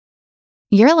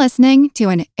You're listening to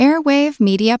an Airwave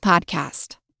Media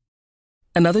Podcast.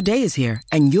 Another day is here,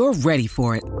 and you're ready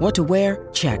for it. What to wear?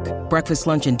 Check. Breakfast,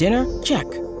 lunch, and dinner? Check.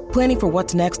 Planning for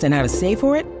what's next and how to save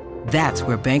for it? That's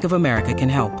where Bank of America can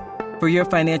help. For your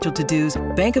financial to-dos,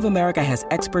 Bank of America has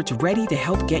experts ready to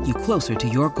help get you closer to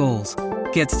your goals.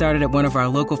 Get started at one of our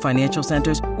local financial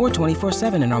centers or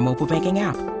 24/7 in our mobile banking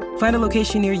app. Find a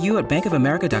location near you at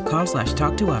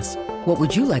bankofamerica.com/talktous. What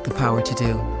would you like the power to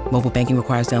do? Mobile banking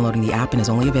requires downloading the app and is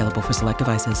only available for select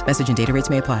devices. Message and data rates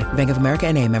may apply. Bank of America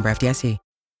N.A., member FDIC.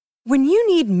 When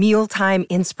you need mealtime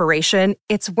inspiration,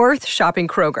 it's worth shopping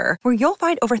Kroger, where you'll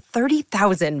find over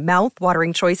 30,000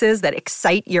 mouth-watering choices that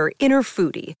excite your inner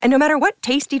foodie. And no matter what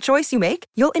tasty choice you make,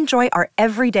 you'll enjoy our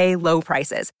everyday low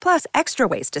prices, plus extra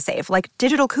ways to save, like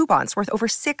digital coupons worth over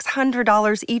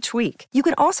 $600 each week. You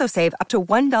can also save up to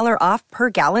 $1 off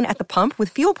per gallon at the pump with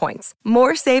fuel points.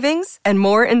 More savings and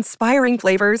more inspiring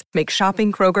flavors make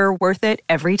shopping Kroger worth it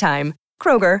every time.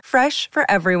 Kroger, fresh for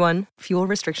everyone. Fuel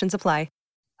restrictions apply.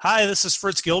 Hi, this is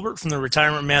Fritz Gilbert from the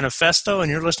Retirement Manifesto,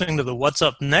 and you're listening to the What's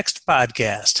Up Next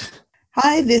podcast.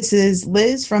 Hi, this is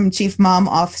Liz from Chief Mom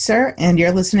Officer, and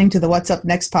you're listening to the What's Up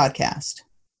Next podcast.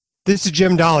 This is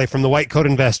Jim Dahle from the White Coat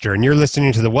Investor, and you're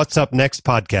listening to the What's Up Next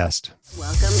podcast.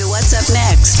 Welcome to What's Up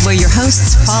Next, where your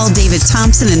hosts Paul David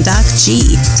Thompson and Doc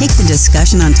G take the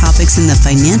discussion on topics in the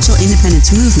financial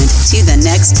independence movement to the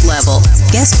next level.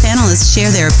 Guest panelists share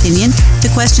their opinion to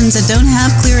questions that don't have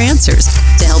clear answers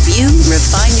to help you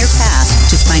refine your path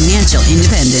to financial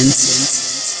independence.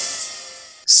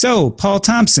 So, Paul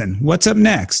Thompson, what's up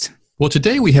next? Well,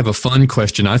 today we have a fun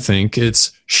question, I think.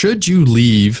 It's, should you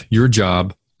leave your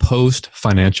job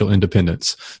post-financial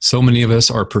independence? So many of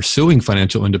us are pursuing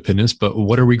financial independence, but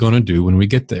what are we going to do when we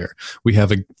get there? We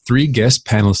have three guest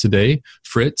panelists today,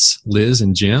 Fritz, Liz,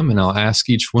 and Jim, and I'll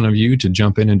ask each one of you to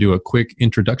jump in and do a quick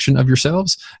introduction of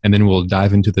yourselves, and then we'll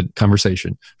dive into the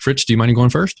conversation. Fritz, do you mind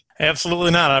going first? Absolutely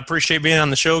not. I appreciate being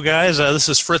on the show, guys. This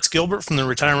is Fritz Gilbert from the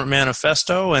Retirement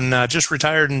Manifesto, and just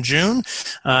retired in June.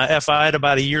 FI'd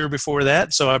about a year before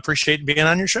that, so I appreciate being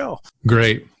on your show.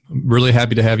 Great. Really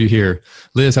happy to have you here.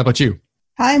 Liz, how about you?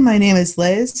 Hi, my name is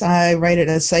Liz. I write at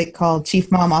a site called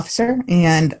Chief Mom Officer,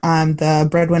 and I'm the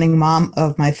breadwinning mom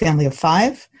of my family of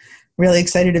 5. Really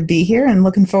excited to be here and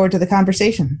looking forward to the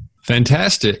conversation.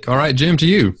 Fantastic. All right, Jim, to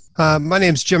you. My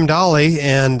name's Jim Dahle,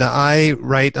 and I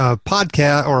write a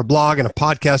podcast or a blog and a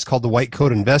podcast called The White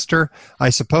Coat Investor. I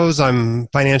suppose I'm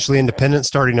financially independent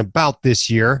starting about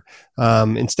this year.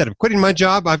 Instead of quitting my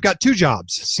job, I've got 2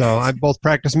 jobs. So I both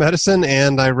practice medicine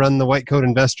and I run the White Coat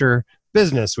Investor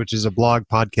business, which is a blog,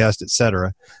 podcast,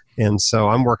 etc. And so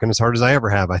I'm working as hard as I ever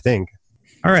have, I think.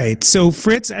 All right. So,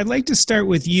 Fritz, I'd like to start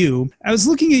with you. I was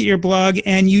looking at your blog,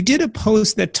 and you did a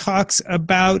post that talks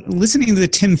about listening to the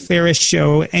Tim Ferriss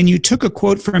show, and you took a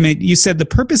quote from it. You said, "The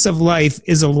purpose of life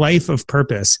is a life of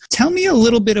purpose." Tell me a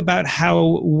little bit about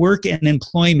how work and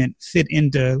employment fit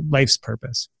into life's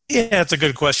purpose. Yeah, it's a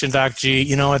good question, Doc G.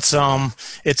 You know, it's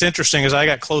interesting. As I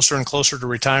got closer and closer to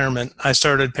retirement, I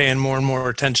started paying more and more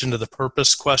attention to the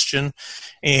purpose question.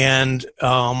 And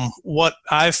what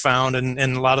I've found, and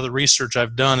a lot of the research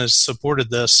I've done has supported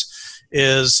this,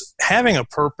 is having a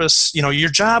purpose. You know, your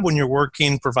job when you're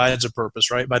working provides a purpose,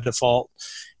 right, by default.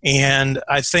 And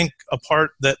I think a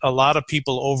part that a lot of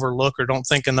people overlook or don't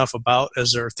think enough about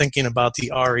as they're thinking about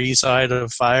the RE side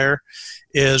of FIRE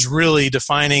is really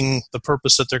defining the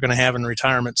purpose that they're going to have in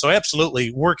retirement. So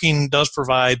absolutely, working does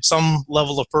provide some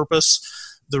level of purpose.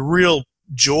 The real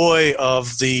joy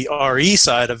of the RE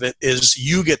side of it is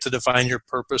you get to define your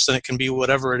purpose, and it can be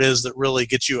whatever it is that really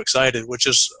gets you excited, which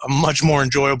is a much more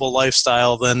enjoyable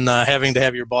lifestyle than having to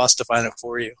have your boss define it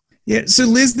for you. Yeah. So,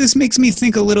 Liz, this makes me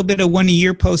think a little bit of one of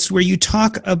your posts where you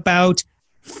talk about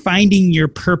finding your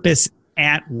purpose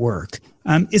at work.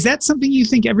 Is that something you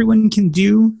think everyone can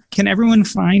do? Can everyone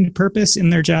find purpose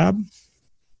in their job?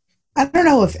 I don't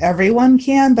know if everyone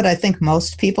can, but I think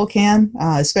most people can,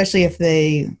 especially if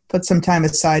they put some time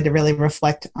aside to really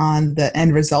reflect on the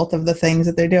end result of the things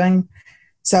that they're doing.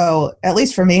 So at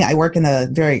least for me, I work in a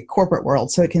very corporate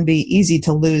world, so it can be easy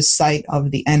to lose sight of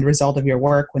the end result of your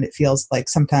work when it feels like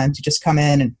sometimes you just come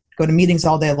in and go to meetings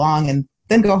all day long and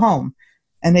then go home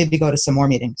and maybe go to some more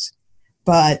meetings.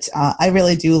 But I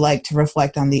really do like to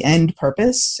reflect on the end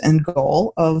purpose and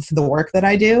goal of the work that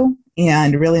I do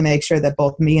and really make sure that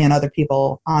both me and other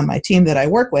people on my team that I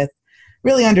work with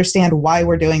really understand why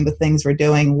we're doing the things we're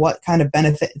doing, what kind of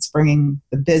benefit it's bringing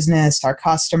the business, our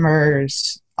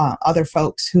customers, other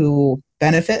folks who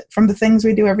benefit from the things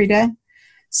we do every day.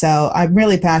 So I'm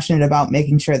really passionate about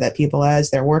making sure that people,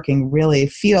 as they're working, really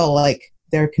feel like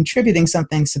they're contributing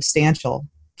something substantial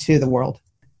to the world.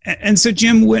 And so,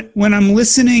 Jim, when I'm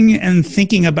listening and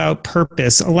thinking about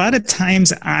purpose, a lot of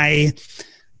times I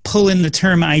pull in the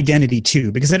term identity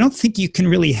too, because I don't think you can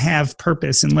really have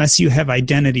purpose unless you have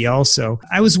identity also.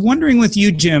 I was wondering with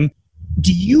you, Jim,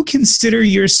 do you consider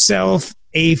yourself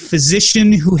a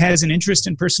physician who has an interest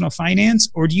in personal finance,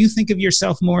 or do you think of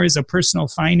yourself more as a personal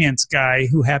finance guy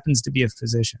who happens to be a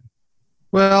physician?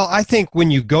 Well, I think when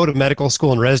you go to medical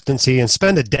school and residency and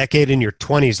spend a decade in your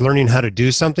 20s learning how to do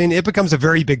something, it becomes a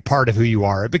very big part of who you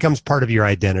are. It becomes part of your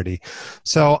identity.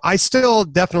 So I still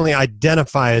definitely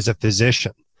identify as a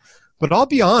physician. But I'll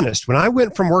be honest, when I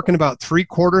went from working about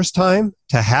 3/4 time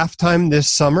to half time this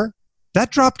summer,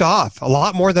 that dropped off a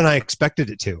lot more than I expected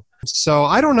it to. So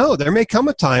I don't know. There may come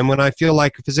a time when I feel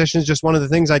like a physician is just one of the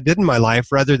things I did in my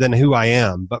life rather than who I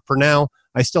am. But for now,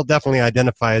 I still definitely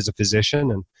identify as a physician.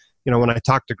 And when I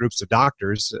talk to groups of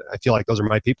doctors, I feel like those are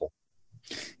my people.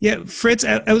 Yeah, Fritz,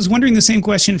 I was wondering the same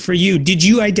question for you. Did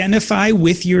you identify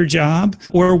with your job,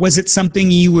 or was it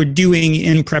something you were doing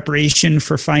in preparation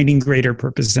for finding greater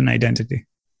purpose and identity?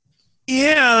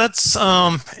 Yeah, that's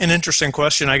an interesting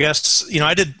question. I guess,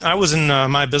 I was in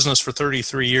my business for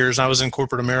 33 years. I was in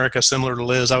corporate America, similar to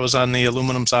Liz. I was on the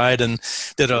aluminum side and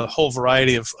did a whole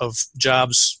variety of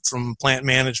jobs from plant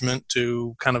management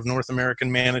to kind of North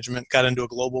American management, got into a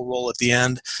global role at the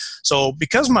end. So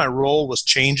because my role was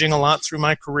changing a lot through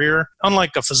my career,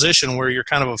 unlike a physician where you're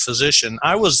kind of a physician,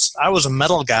 I was a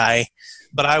metal guy,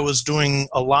 but I was doing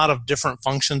a lot of different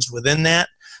functions within that.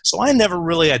 So I never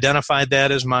really identified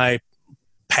that as my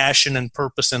passion and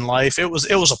purpose in life. It was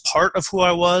a part of who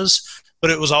I was, but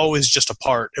it was always just a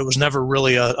part. It was never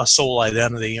really a sole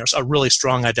identity or a really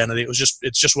strong identity.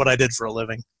 It's just what I did for a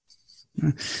living.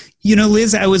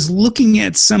 Liz, I was looking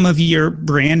at some of your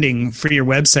branding for your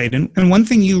website, and one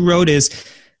thing you wrote is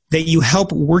that you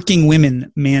help working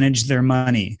women manage their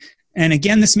money. And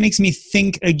again, this makes me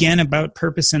think again about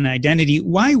purpose and identity.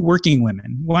 Why working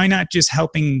women? Why not just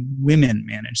helping women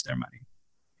manage their money?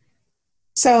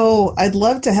 So I'd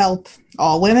love to help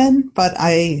all women, but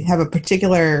I have a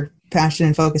particular passion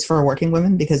and focus for working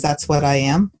women because that's what I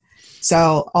am.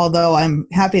 So although I'm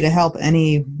happy to help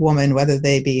any woman, whether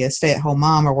they be a stay-at-home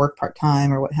mom or work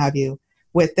part-time or what have you,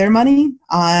 with their money,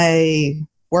 I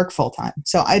work full-time.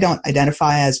 So I don't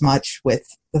identify as much with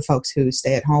the folks who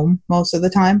stay at home most of the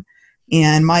time.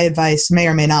 And my advice may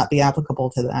or may not be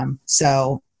applicable to them.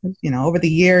 So, over the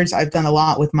years, I've done a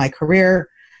lot with my career,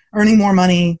 earning more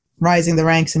money, rising the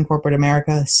ranks in corporate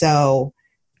America. So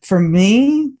for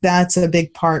me, that's a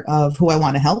big part of who I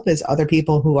want to help is other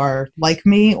people who are like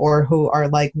me or who are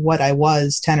like what I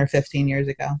was 10 or 15 years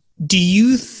ago. Do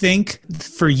you think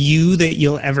for you that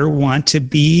you'll ever want to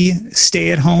be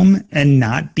stay at home and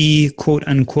not be quote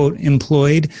unquote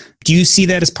employed? Do you see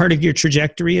that as part of your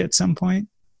trajectory at some point?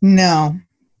 No,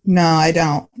 I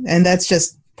don't. And that's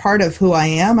just part of who I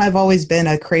am. I've always been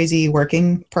a crazy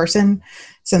working person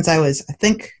since I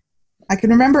can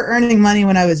remember earning money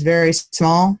when I was very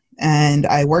small, and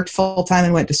I worked full-time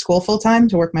and went to school full-time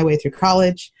to work my way through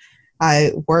college.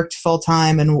 I worked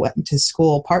full-time and went to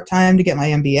school part-time to get my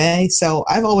MBA. So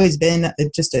I've always been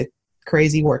just a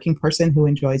crazy working person who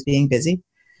enjoys being busy.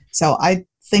 So I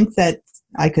think that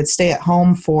I could stay at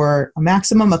home for a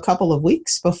maximum a couple of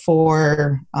weeks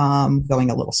before going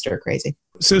a little stir crazy.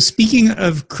 So speaking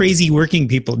of crazy working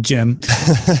people, Jim,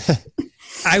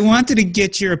 I wanted to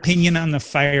get your opinion on the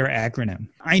FIRE acronym.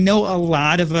 I know a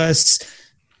lot of us,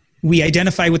 we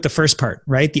identify with the first part,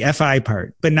 right? The FI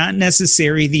part, but not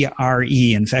necessarily the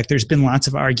RE. In fact, there's been lots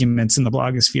of arguments in the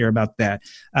blogosphere about that.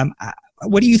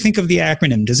 What do you think of the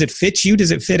acronym? Does it fit you?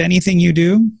 Does it fit anything you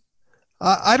do?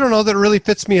 I don't know that it really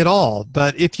fits me at all.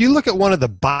 But if you look at one of the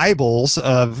Bibles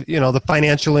of, the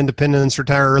financial independence,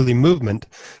 retire early movement,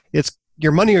 it's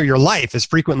your money or your life is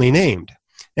frequently named.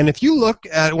 And if you look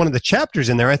at one of the chapters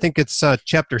in there, I think it's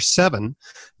chapter 7,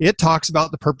 it talks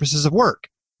about the purposes of work.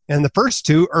 And the first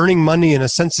two, earning money and a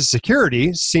sense of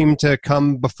security, seem to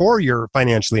come before you're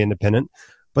financially independent.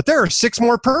 But there are 6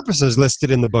 more purposes listed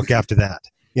in the book after that.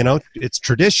 It's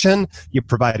tradition, you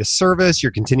provide a service,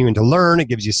 you're continuing to learn, it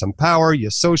gives you some power, you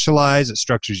socialize, it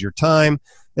structures your time,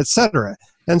 etc.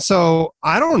 And so,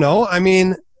 I don't know,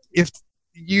 if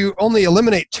you only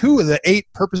eliminate 2 of the 8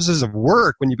 purposes of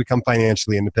work when you become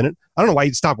financially independent, I don't know why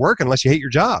you'd stop working unless you hate your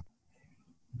job.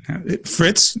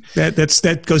 Fritz,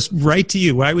 that goes right to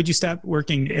you. Why would you stop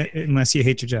working unless you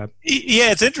hate your job?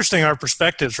 Yeah, it's interesting, our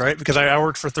perspectives, right? Because I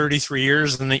worked for 33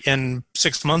 years, and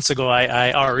 6 months ago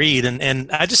I RE'd,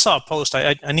 and I just saw a post.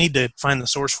 I need to find the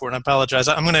source for it, and I apologize.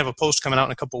 I'm going to have a post coming out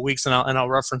in a couple of weeks, and I'll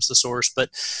reference the source. But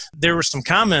there were some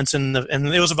comments, and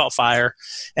it was about FIRE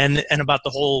and about the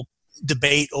whole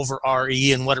debate over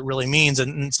RE and what it really means.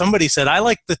 And somebody said, I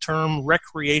like the term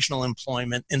recreational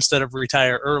employment instead of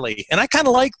retire early. And I kind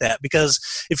of like that, because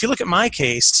if you look at my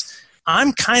case,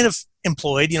 I'm kind of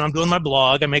employed. I'm doing my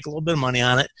blog. I make a little bit of money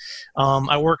on it.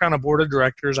 I work on a board of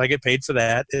directors. I get paid for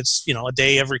that. It's, a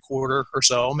day every quarter or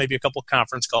so, maybe a couple of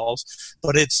conference calls,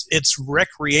 but it's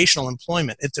recreational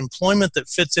employment. It's employment that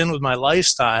fits in with my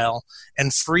lifestyle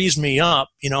and frees me up.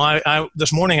 I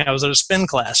this morning I was at a spin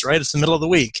class, right? It's the middle of the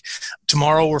week.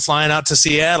 Tomorrow we're flying out to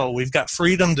Seattle. We've got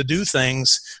freedom to do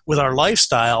things with our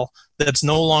lifestyle that's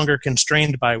no longer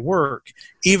constrained by work,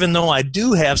 even though I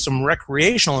do have some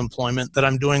recreational employment that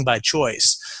I'm doing by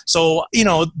choice. So,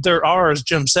 there are, as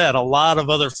Jim said, a lot of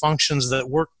other functions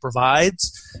that work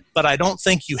provides, but I don't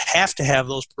think you have to have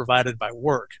those provided by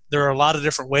work. There are a lot of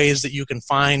different ways that you can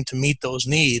find to meet those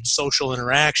needs: social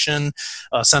interaction,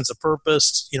 a sense of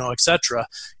purpose, etc.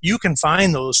 You can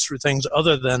find those through things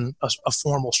other than a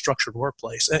formal structured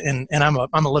workplace. And I'm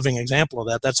a living example of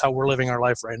that. That's how we're living our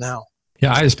life right now.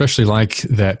 Yeah, I especially like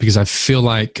that because I feel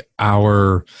like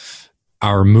our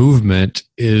movement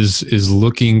is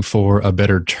looking for a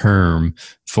better term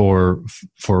for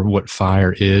what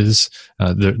FIRE is.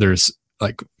 There's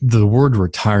like the word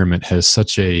retirement has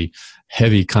such a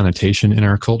heavy connotation in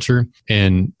our culture,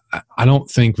 and I don't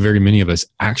think very many of us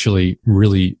actually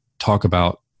really talk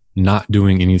about not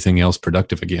doing anything else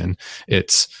productive again.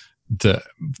 It's the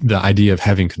idea of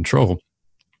having control.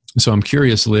 So I'm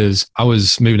curious, Liz, I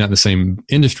was maybe not in the same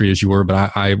industry as you were,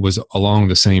 but I was along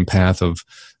the same path of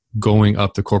going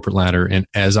up the corporate ladder. And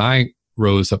as I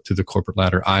rose up to the corporate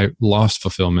ladder, I lost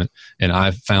fulfillment and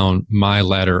I found my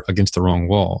ladder against the wrong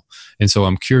wall. And so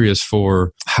I'm curious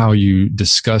for how you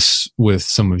discuss with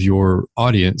some of your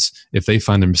audience, if they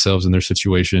find themselves in their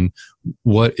situation,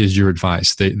 what is your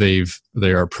advice? They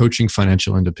are approaching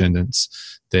financial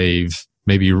independence. They've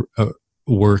maybe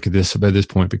work at this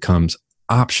point becomes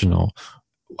optional.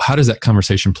 How does that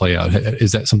conversation play out?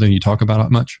 Is that something you talk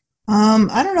about much?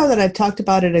 I don't know that I've talked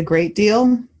about it a great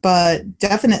deal, but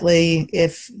definitely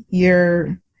if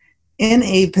you're in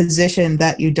a position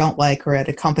that you don't like, or at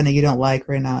a company you don't like,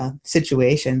 or in a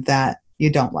situation that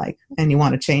you don't like and you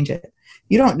want to change it,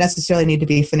 you don't necessarily need to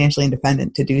be financially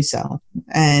independent to do so.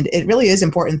 And it really is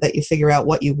important that you figure out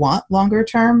what you want longer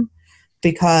term,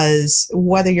 because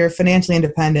whether you're financially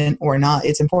independent or not,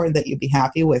 it's important that you be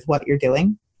happy with what you're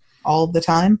doing all the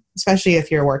time, especially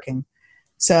if you're working.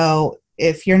 So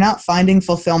if you're not finding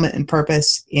fulfillment and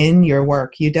purpose in your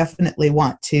work, you definitely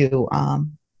want to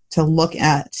look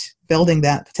at building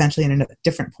that potentially in a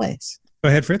different place. Go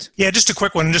ahead, Fritz. Yeah, just a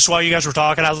quick one. Just while you guys were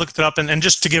talking, I looked it up, and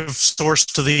just to give source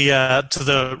to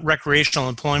the recreational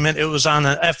employment, it was on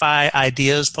an FI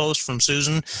Ideas post from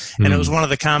Susan, and it was one of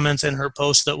the comments in her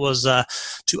post that was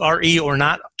to RE or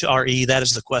not to RE. That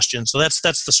is the question. So that's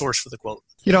the source for the quote.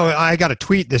 I got a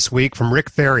tweet this week from Rick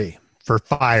Ferry for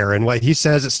FIRE, and what he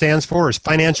says it stands for is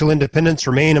financial independence,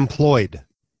 remain employed.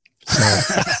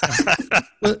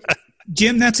 Well,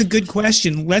 Jim, that's a good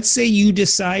question. Let's say you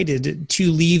decided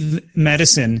to leave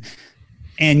medicine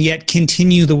and yet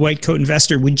continue the white coat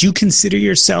investor. Would you consider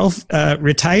yourself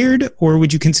retired, or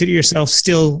would you consider yourself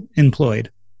still employed?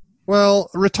 Well,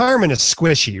 retirement is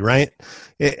squishy, right?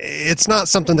 It's not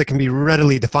something that can be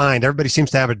readily defined. Everybody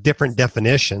seems to have a different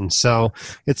definition. So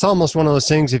it's almost one of those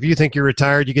things, if you think you're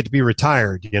retired, you get to be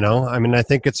retired, I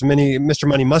think it's Mr.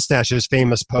 Money Mustache's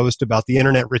famous post about the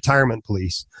internet retirement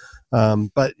police.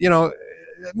 But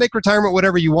make retirement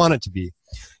whatever you want it to be.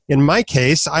 In my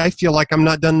case, I feel like I'm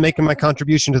not done making my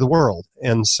contribution to the world.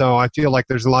 And so I feel like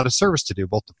there's a lot of service to do,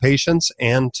 both to patients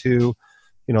and to,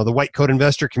 the white coat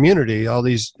investor community, all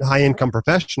these high income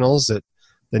professionals that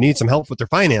need some help with their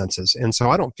finances. And so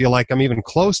I don't feel like I'm even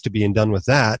close to being done with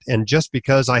that. And just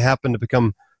because I happen to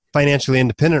become financially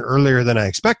independent earlier than I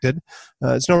expected,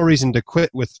 it's no reason to quit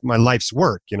with my life's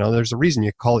work. There's a reason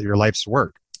you call it your life's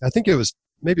work. I think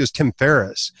maybe it was Tim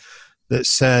Ferriss that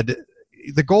said,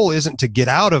 the goal isn't to get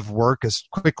out of work as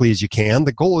quickly as you can.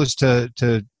 The goal is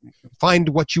to find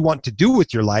what you want to do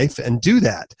with your life and do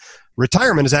that.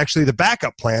 Retirement is actually the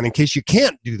backup plan in case you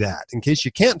can't do that, in case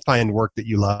you can't find work that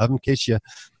you love, in case you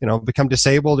become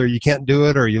disabled or you can't do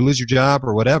it or you lose your job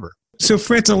or whatever. So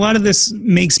Fritz, a lot of this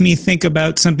makes me think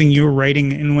about something you were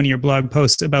writing in one of your blog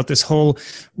posts about this whole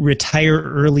retire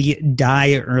early,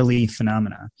 die early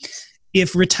phenomena.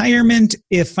 If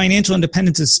financial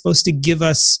independence is supposed to give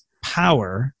us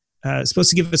power, supposed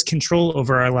to give us control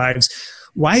over our lives,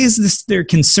 why is their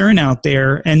concern out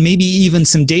there, and maybe even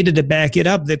some data to back it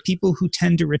up, that people who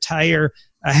tend to retire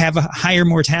have a higher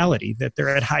mortality, that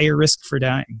they're at higher risk for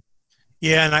dying?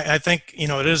 Yeah, and I think,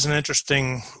 it is an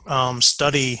interesting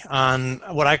study on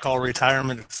what I call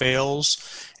retirement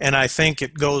fails. And I think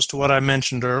it goes to what I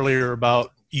mentioned earlier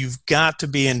about you've got to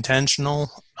be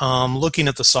intentional. Looking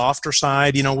at the softer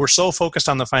side, we're so focused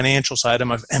on the financial side.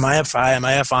 Am I FI? Am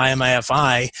I FI? Am I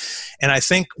FI? And I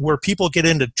think where people get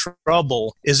into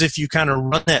trouble is if you kind of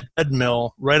run that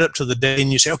treadmill right up to the day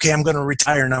and you say, okay, I'm going to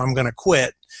retire now, I'm going to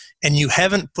quit. And you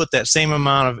haven't put that same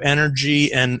amount of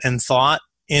energy and thought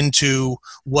into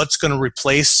what's going to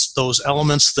replace those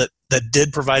elements that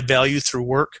did provide value through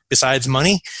work besides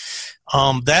money.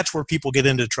 That's where people get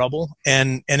into trouble.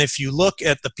 And if you look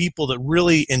at the people that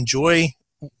really enjoy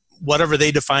whatever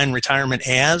they define retirement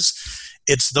as,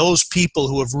 it's those people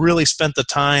who have really spent the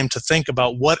time to think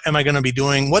about what am I going to be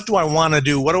doing? What do I want to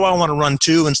do? What do I want to run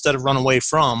to instead of run away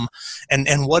from?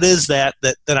 And what is that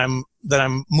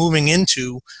I'm moving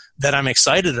into that I'm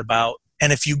excited about?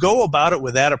 And if you go about it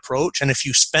with that approach, and if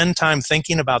you spend time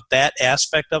thinking about that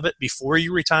aspect of it before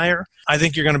you retire, I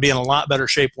think you're going to be in a lot better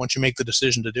shape once you make the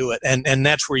decision to do it. And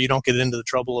that's where you don't get into the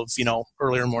trouble of,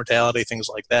 earlier mortality, things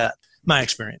like that. My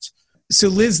experience. So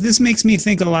Liz, this makes me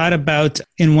think a lot about,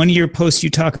 in one of your posts,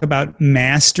 you talk about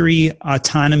mastery,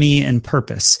 autonomy, and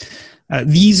purpose.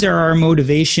 These are our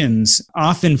motivations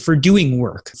often for doing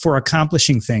work, for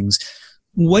accomplishing things.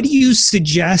 What do you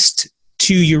suggest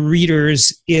to your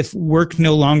readers if work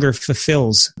no longer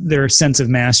fulfills their sense of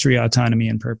mastery, autonomy,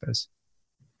 and purpose?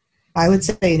 I would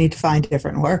say you need to find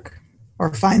different work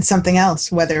or find something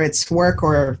else, whether it's work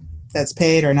or that's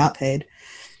paid or not paid,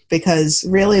 because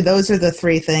really those are the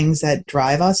three things that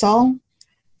drive us all.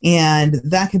 And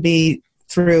that could be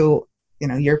through,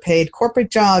 your paid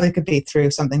corporate job. It could be through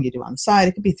something you do on the side.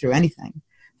 It could be through anything.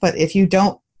 But if you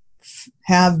don't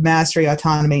have mastery,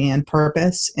 autonomy, and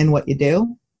purpose in what you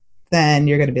do, then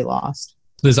you're going to be lost.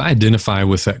 Liz, I identify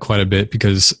with that quite a bit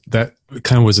because that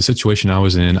kind of was the situation I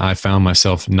was in. I found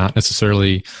myself not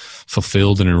necessarily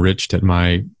fulfilled and enriched at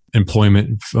my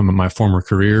employment from my former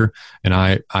career. And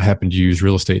I happened to use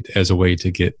real estate as a way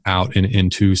to get out and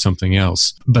into something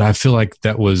else. But I feel like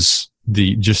that was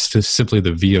simply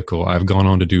the vehicle. I've gone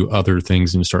on to do other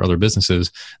things and start other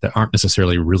businesses that aren't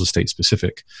necessarily real estate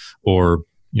specific or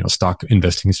stock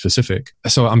investing specific.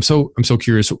 So I'm so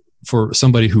curious for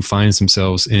somebody who finds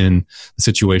themselves in a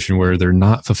situation where they're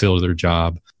not fulfilled with their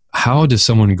job. How does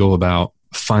someone go about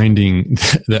finding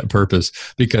that purpose?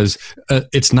 Because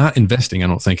it's not investing, I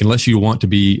don't think, unless you want to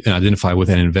be and identify with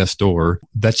an investor.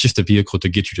 That's just a vehicle to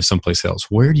get you to someplace else.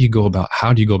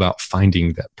 How do you go about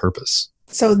finding that purpose?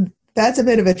 So that's a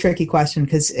bit of a tricky question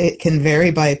because it can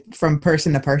vary from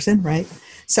person to person, right?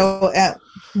 So at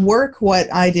work,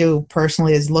 what I do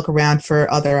personally is look around for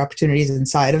other opportunities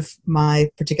inside of my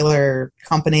particular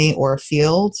company or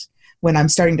field when I'm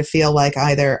starting to feel like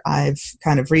either I've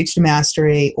kind of reached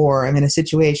mastery or I'm in a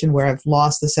situation where I've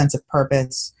lost the sense of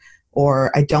purpose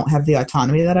or I don't have the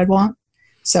autonomy that I'd want.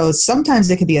 So sometimes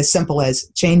it could be as simple as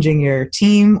changing your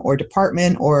team or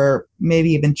department or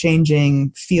maybe even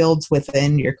changing fields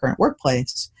within your current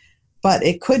workplace. But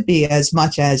it could be as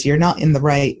much as you're not in the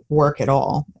right work at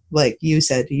all. Like you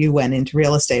said, you went into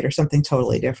real estate or something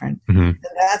totally different. Mm-hmm. And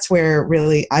that's where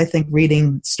really I think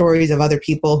reading stories of other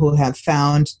people who have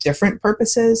found different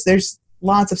purposes. There's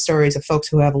lots of stories of folks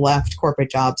who have left corporate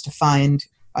jobs to find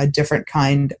a different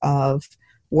kind of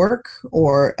work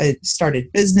or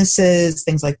started businesses,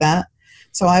 things like that.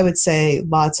 So I would say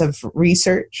lots of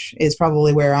research is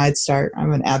probably where I'd start.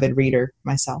 I'm an avid reader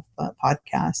myself, but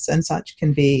podcasts and such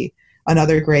can be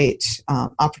another great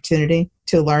opportunity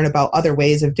to learn about other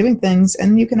ways of doing things.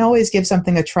 And you can always give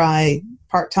something a try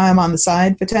part-time on the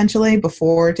side, potentially,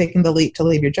 before taking the leap to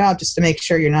leave your job, just to make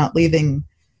sure you're not leaving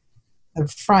a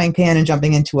frying pan and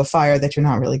jumping into a fire that you're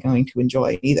not really going to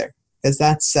enjoy either, because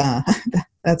that's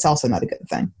also not a good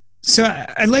thing. So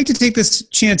I'd like to take this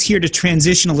chance here to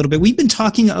transition a little bit. We've been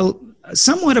talking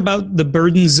somewhat about the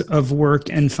burdens of work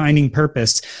and finding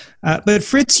purpose. But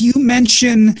Fritz, you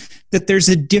mentioned that there's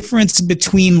a difference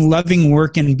between loving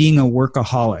work and being a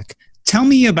workaholic. Tell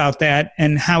me about that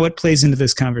and how it plays into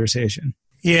this conversation.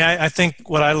 Yeah, I think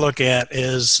what I look at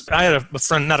is I had a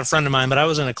friend, not a friend of mine, but I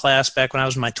was in a class back when I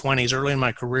was in my 20s, early in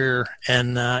my career,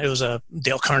 and it was a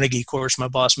Dale Carnegie course my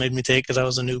boss made me take because I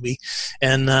was a newbie.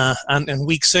 And in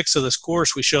week 6 of this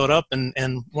course, we showed up,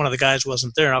 and one of the guys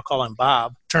wasn't there. I'll call him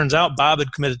Bob. Turns out Bob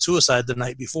had committed suicide the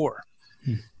night before.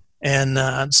 and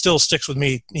it still sticks with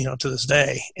me, to this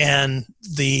day. And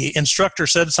the instructor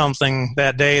said something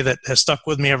that day that has stuck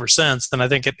with me ever since, and I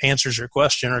think it answers your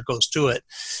question, or it goes to it.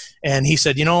 And he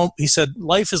said,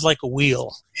 life is like a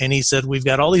wheel. And he said, we've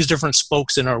got all these different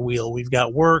spokes in our wheel. We've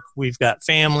got work, we've got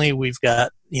family, we've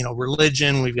got,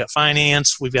 religion, we've got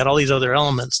finance, we've got all these other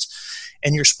elements.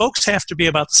 And your spokes have to be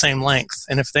about the same length.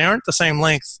 And if they aren't the same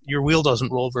length, your wheel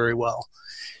doesn't roll very well.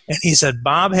 And he said,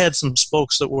 Bob had some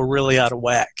spokes that were really out of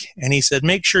whack. And he said,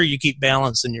 make sure you keep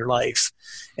balance in your life.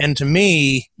 And to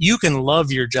me, you can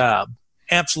love your job,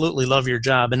 absolutely love your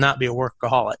job, and not be a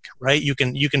workaholic, right? You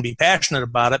can be passionate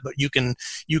about it, but you can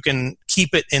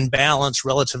keep it in balance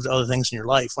relative to other things in your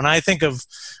life. When I think of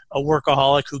a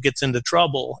workaholic who gets into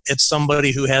trouble, it's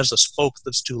somebody who has a spoke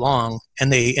that's too long,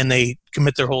 and they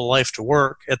commit their whole life to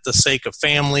work at the sake of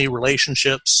family,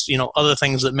 relationships, other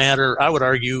things that matter, I would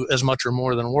argue, as much or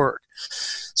more than work.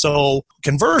 So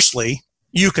conversely,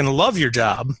 you can love your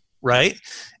job, right?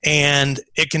 And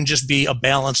it can just be a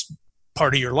balanced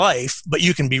part of your life, but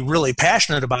you can be really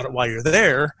passionate about it while you're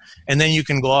there, and then you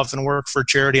can go off and work for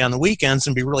charity on the weekends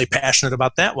and be really passionate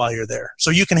about that while you're there. So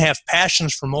you can have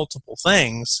passions for multiple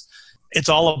things. It's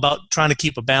all about trying to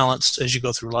keep a balance as you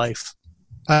go through life.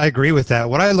 I agree with that.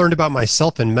 What I learned about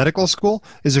myself in medical school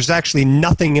is there's actually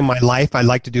nothing in my life I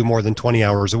like to do more than 20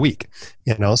 hours a week.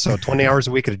 So 20 hours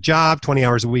a week at a job, 20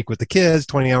 hours a week with the kids,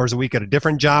 20 hours a week at a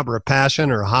different job or a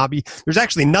passion or a hobby. There's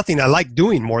actually nothing I like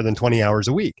doing more than 20 hours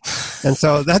a week. And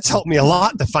so that's helped me a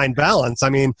lot to find balance. I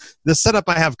mean, the setup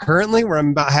I have currently, where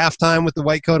I'm about half-time with the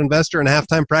White Coat Investor and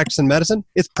half-time practicing medicine,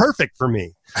 it's perfect for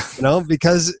me.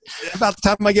 Because about the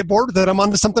time I get bored with it, I'm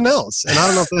on to something else. And I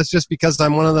don't know if that's just because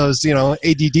I'm one of those,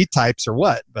 ADD types or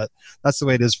what, but that's the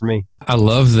way it is for me. I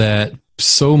love that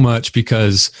so much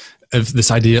because of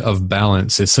this idea of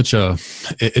balance. It's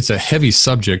a heavy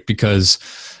subject, because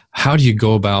how do you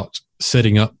go about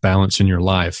setting up balance in your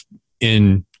life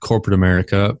in corporate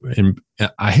America? And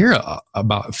I hear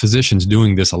about physicians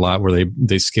doing this a lot, where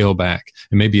they scale back,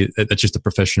 and maybe that's just a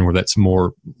profession where that's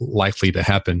more likely to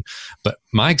happen. But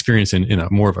my experience in a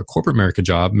more of a corporate America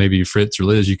job, maybe Fritz or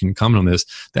Liz, you can comment on this,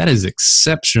 that is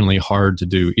exceptionally hard to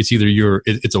do. It's either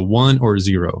it's a 1 or a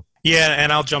 0. Yeah,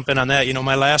 and I'll jump in on that.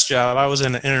 My last job, I was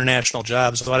in an international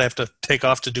job, so I'd have to take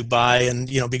off to Dubai and,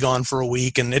 be gone for a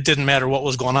week. And it didn't matter what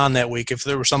was going on that week. If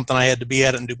there was something I had to be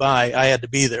at in Dubai, I had to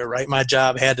be there, right? My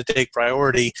job had to take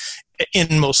priority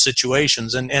in most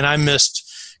situations. And I missed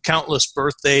countless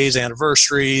birthdays,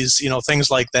 anniversaries, things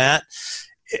like that.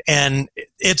 And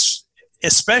it's,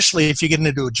 especially if you get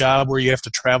into a job where you have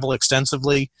to travel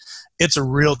extensively, it's a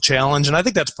real challenge. And I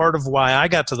think that's part of why I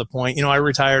got to the point, I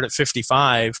retired at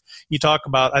 55. You talk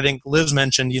about, I think Liz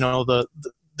mentioned,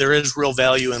 there is real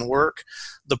value in work.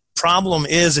 The problem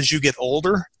is, as you get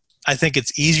older, I think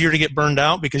it's easier to get burned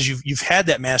out because you've had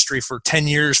that mastery for 10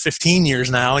 years, 15 years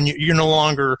now, and you're no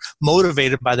longer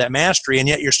motivated by that mastery, and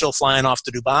yet you're still flying off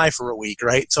to Dubai for a week,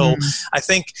 right? So I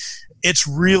think it's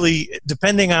really,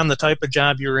 depending on the type of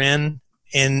job you're in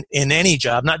any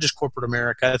job, not just corporate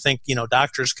America. I think,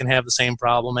 doctors can have the same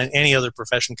problem, and any other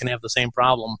profession can have the same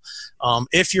problem.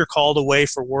 If you're called away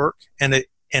for work and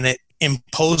it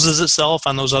imposes itself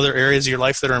on those other areas of your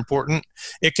life that are important,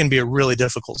 it can be a really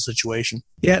difficult situation.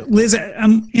 Yeah, Liz,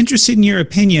 I'm interested in your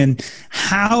opinion.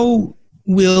 How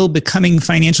will becoming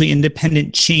financially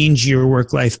independent change your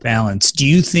work-life balance? Do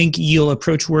you think you'll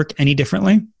approach work any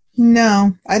differently?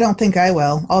 No, I don't think I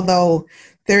will. Although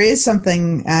there is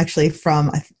something actually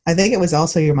from, I think it was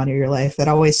also Your Money or Your Life, that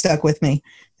always stuck with me.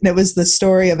 And it was the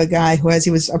story of a guy who, as he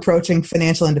was approaching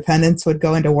financial independence, would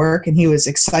go into work, and he was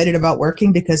excited about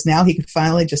working because now he could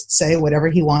finally just say whatever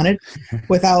he wanted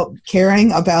without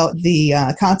caring about the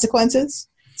consequences.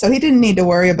 So he didn't need to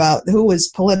worry about who was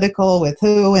political with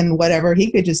who and whatever.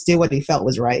 He could just do what he felt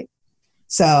was right.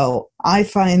 So I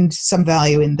find some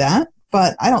value in that,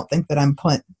 but I don't think that I'm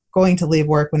going to leave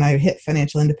work when I hit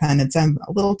financial independence. I'm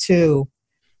a little too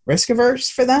risk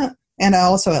averse for that. And I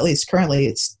also, at least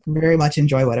currently, very much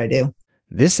enjoy what I do.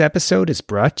 This episode is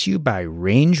brought to you by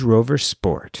Range Rover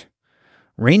Sport.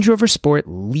 Range Rover Sport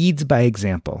leads by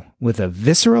example. With a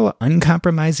visceral,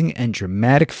 uncompromising, and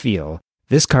dramatic feel,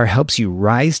 this car helps you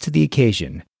rise to the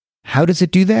occasion. How does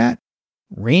it do that?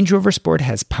 Range Rover Sport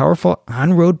has powerful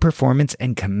on-road performance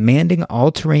and commanding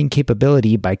all-terrain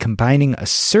capability by combining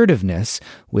assertiveness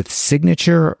with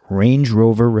signature Range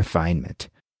Rover refinement.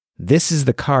 This is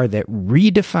the car that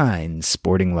redefines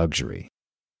sporting luxury.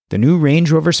 The new Range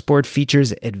Rover Sport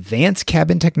features advanced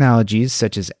cabin technologies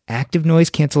such as active noise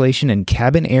cancellation and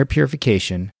cabin air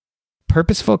purification,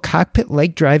 purposeful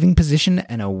cockpit-like driving position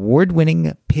and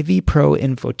award-winning Pivi Pro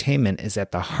infotainment is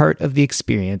at the heart of the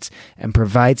experience and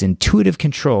provides intuitive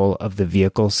control of the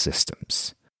vehicle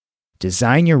systems.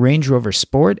 Design your Range Rover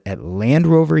Sport at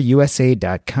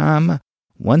LandRoverUSA.com.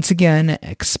 Once again,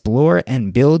 explore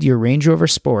and build your Range Rover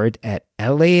Sport at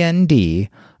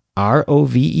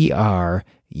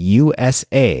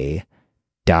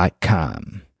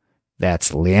LandRoverUSA.com.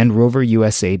 That's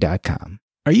LandRoverUSA.com.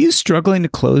 Are you struggling to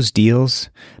close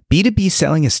deals? B2B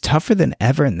selling is tougher than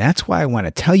ever, and that's why I want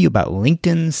to tell you about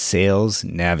LinkedIn Sales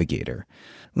Navigator.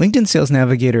 LinkedIn Sales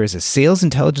Navigator is a sales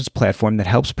intelligence platform that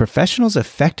helps professionals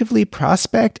effectively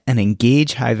prospect and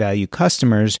engage high-value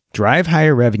customers, drive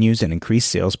higher revenues, and increase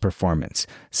sales performance.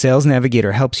 Sales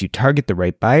Navigator helps you target the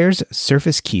right buyers,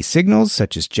 surface key signals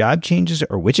such as job changes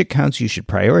or which accounts you should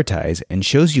prioritize, and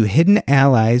shows you hidden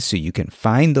allies so you can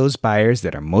find those buyers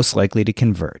that are most likely to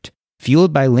convert.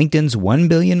 Fueled by LinkedIn's 1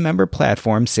 billion member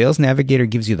platform, Sales Navigator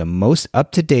gives you the most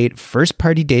up-to-date,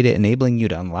 first-party data enabling you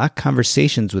to unlock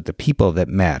conversations with the people that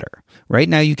matter. Right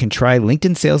now, you can try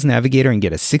LinkedIn Sales Navigator and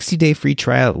get a 60-day free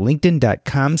trial at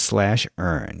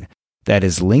linkedin.com/earn. That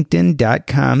is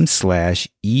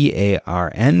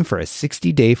linkedin.com/EARN for a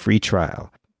 60-day free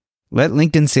trial. Let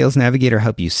LinkedIn Sales Navigator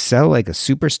help you sell like a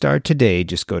superstar today.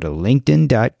 Just go to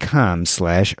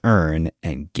linkedin.com/earn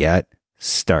and get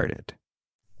started.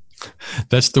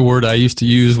 That's the word I used to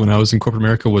use when I was in corporate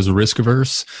America, was risk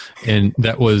averse. And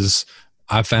that was,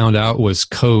 I found out, was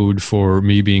code for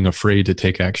me being afraid to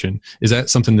take action. Is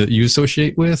that something that you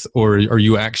associate with, or are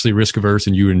you actually risk averse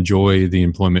and you enjoy the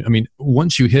employment? I mean,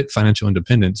 once you hit financial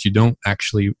independence, you don't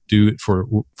actually do it for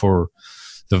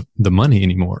the money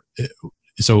anymore.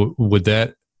 So would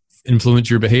that influence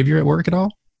your behavior at work at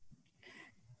all?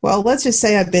 Well, let's just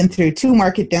say I've been through 2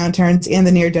 market downturns and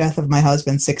the near death of my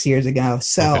husband 6 years ago.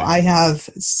 So okay. I have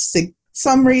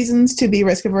some reasons to be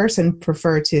risk averse and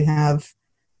prefer to have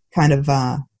kind of,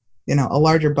 a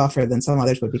larger buffer than some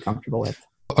others would be comfortable with.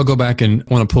 I'll go back and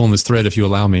want to pull on this thread if you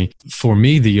allow me. For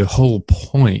me, the whole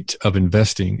point of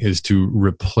investing is to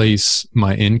replace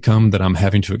my income that I'm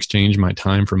having to exchange my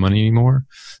time for money anymore.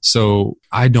 So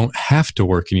I don't have to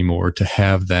work anymore to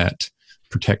have that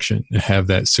protection, have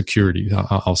that security.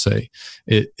 I'll say,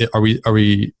 are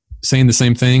we saying the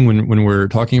same thing when we're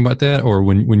talking about that, or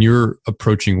when you're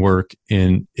approaching work?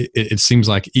 And it seems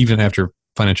like even after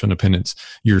financial independence,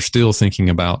 you're still thinking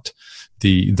about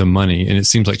the money, and it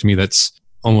seems like to me that's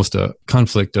almost a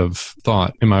conflict of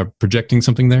thought. Am I projecting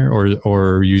something there, or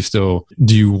are you still,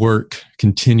 do you work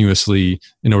continuously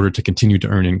in order to continue to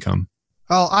earn income?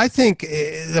 Well, I think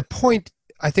the point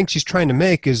I think she's trying to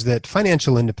make is that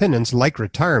financial independence, like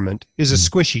retirement, is a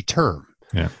squishy term.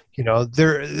 Yeah.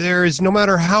 There is, no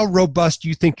matter how robust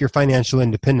you think your financial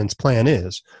independence plan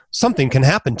is, something can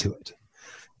happen to it.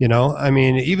 I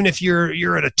mean, even if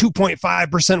you're at a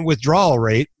 2.5% withdrawal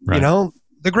rate, right.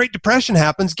 The Great Depression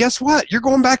happens, guess what? You're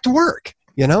going back to work,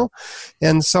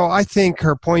 And so I think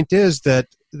her point is that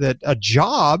a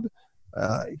job,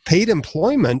 paid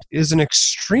employment, is an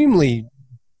extremely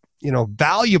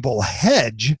valuable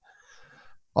hedge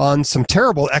on some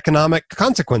terrible economic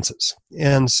consequences.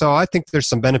 And so I think there's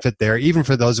some benefit there, even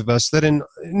for those of us that in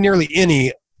nearly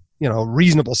any,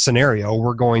 reasonable scenario,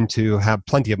 we're going to have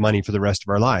plenty of money for the rest of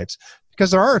our lives. Because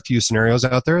there are a few scenarios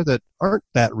out there that aren't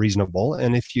that reasonable.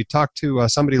 And if you talk to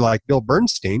somebody like Bill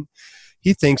Bernstein,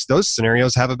 he thinks those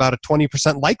scenarios have about a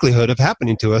 20% likelihood of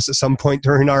happening to us at some point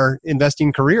during our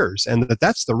investing careers, and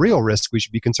that's the real risk we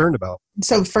should be concerned about.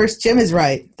 So first, Jim is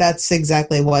right. That's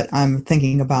exactly what I'm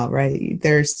thinking about, right?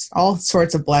 There's all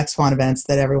sorts of black swan events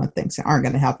that everyone thinks aren't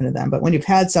going to happen to them. But when you've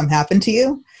had some happen to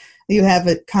you, you have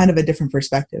a kind of a different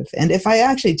perspective. And if I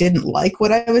actually didn't like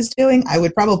what I was doing, I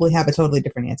would probably have a totally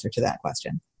different answer to that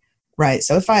question. Right.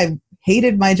 So if I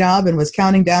hated my job and was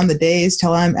counting down the days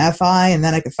till I'm FI and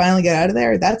then I could finally get out of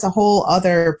there, that's a whole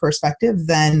other perspective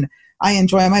than I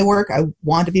enjoy my work. I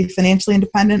want to be financially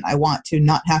independent. I want to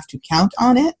not have to count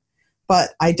on it,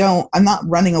 but I'm not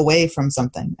running away from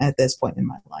something at this point in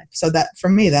my life. So that, for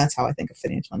me, that's how I think of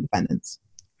financial independence.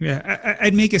 Yeah,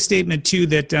 I'd make a statement too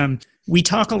that we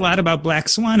talk a lot about black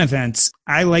swan events.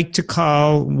 I like to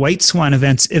call white swan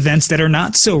events that are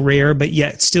not so rare, but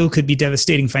yet still could be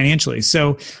devastating financially.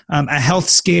 So a health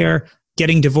scare,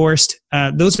 getting divorced,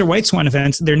 those are white swan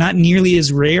events. They're not nearly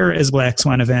as rare as black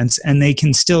swan events, and they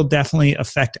can still definitely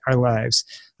affect our lives.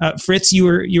 Fritz, you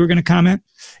were going to comment?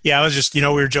 Yeah, I was just, we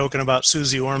were joking about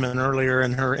Susie Orman earlier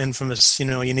and her infamous, you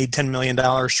need $10 million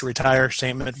to retire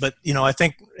statement. But, I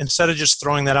think instead of just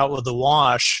throwing that out with the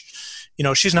wash,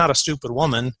 she's not a stupid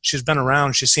woman. She's been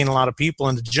around. She's seen a lot of people.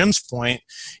 And to Jim's point,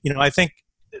 I think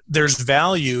there's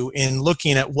value in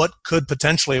looking at what could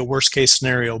potentially a worst case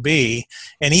scenario be.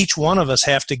 And each one of us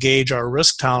have to gauge our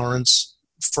risk tolerance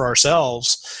for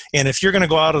ourselves. And if you're going to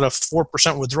go out at a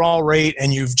 4% withdrawal rate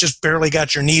and you've just barely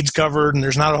got your needs covered and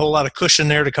there's not a whole lot of cushion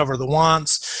there to cover the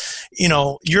wants,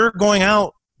 you're going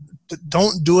out.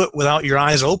 Don't do it without your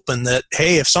eyes open that,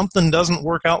 hey, if something doesn't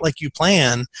work out like you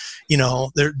plan,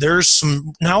 there's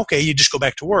some, now, okay, you just go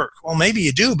back to work. Well, maybe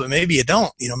you do, but maybe you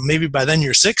don't. Maybe by then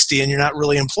you're 60 and you're not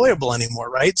really employable anymore,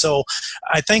 right? So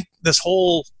I think this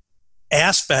whole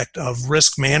aspect of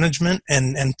risk management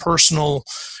and personal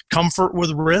comfort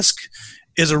with risk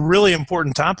is a really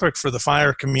important topic for the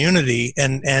FIRE community.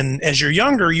 And as you're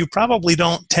younger, you probably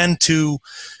don't tend to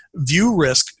view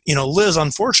risk. Liz,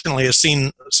 unfortunately, has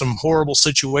seen some horrible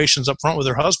situations up front with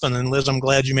her husband. And Liz, I'm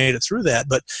glad you made it through that.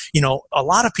 But, a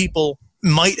lot of people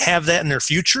might have that in their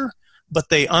future, but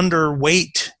they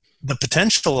underweight the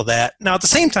potential of that. Now, at the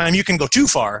same time, you can go too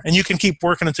far and you can keep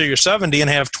working until you're 70 and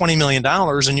have $20 million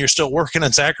and you're still working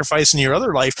and sacrificing your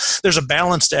other life. There's a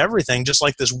balance to everything, just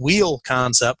like this wheel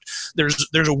concept.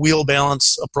 There's a wheel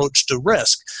balance approach to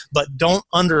risk, but don't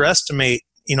underestimate,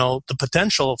 the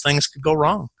potential of things could go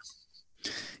wrong.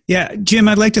 Yeah, Jim,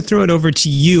 I'd like to throw it over to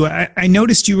you. I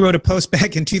noticed you wrote a post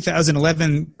back in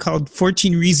 2011 called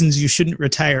 14 Reasons You Shouldn't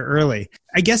Retire Early.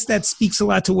 I guess that speaks a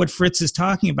lot to what Fritz is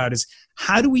talking about, is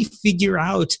how do we figure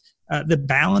out the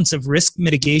balance of risk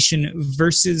mitigation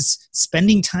versus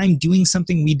spending time doing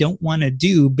something we don't want to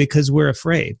do because we're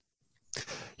afraid?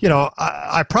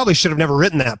 I probably should have never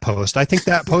written that post. I think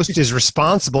that post is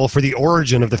responsible for the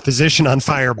origin of the Physician on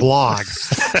Fire blog.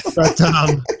 But,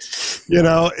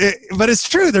 but it's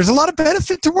true. There's a lot of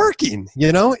benefit to working.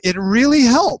 It really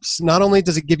helps. Not only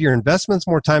does it give your investments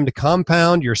more time to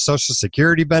compound, your Social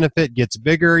Security benefit gets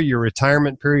bigger, your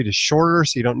retirement period is shorter,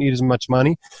 so you don't need as much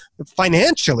money. But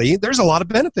financially, there's a lot of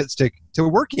benefits to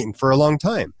working for a long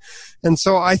time. And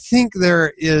so I think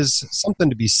there is something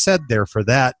to be said there for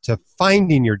that, to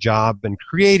finding your job and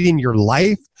creating your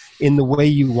life in the way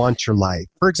you want your life.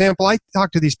 For example, I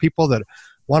talk to these people that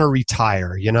want to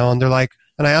retire, and they're like,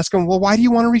 and I ask them, well, why do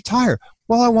you want to retire?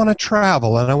 Well, I want to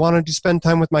travel and I want to spend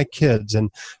time with my kids. And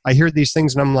I hear these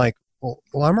things and I'm like, well,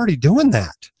 I'm already doing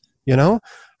that,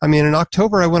 in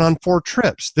October, I went on 4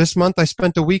 trips. This month, I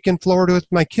spent a week in Florida with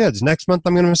my kids. Next month,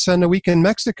 I'm going to spend a week in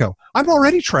Mexico. I'm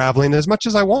already traveling as much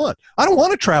as I want. I don't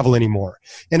want to travel anymore.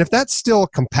 And if that's still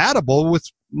compatible with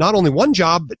not only one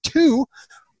job, but 2,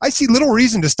 I see little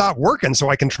reason to stop working so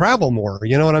I can travel more.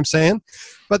 You know what I'm saying?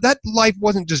 But that life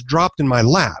wasn't just dropped in my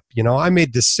lap. I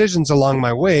made decisions along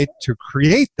my way to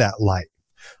create that life.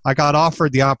 I got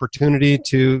offered the opportunity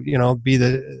to, be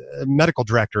the medical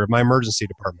director of my emergency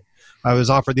department. I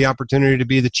was offered the opportunity to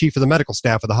be the chief of the medical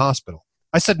staff of the hospital.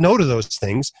 I said no to those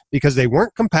things because they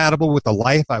weren't compatible with the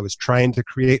life I was trying to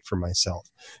create for myself.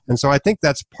 And so I think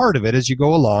that's part of it as you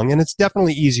go along, and it's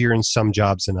definitely easier in some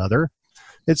jobs than other.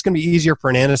 It's going to be easier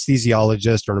for an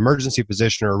anesthesiologist or an emergency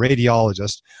physician or a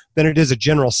radiologist than it is a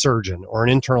general surgeon or an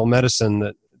internal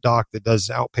medicine doc that does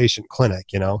outpatient clinic,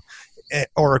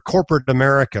 or a corporate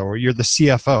America where you're the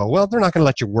CFO. Well, they're not going to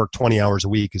let you work 20 hours a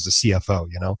week as a CFO,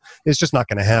 It's just not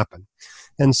going to happen.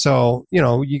 And so,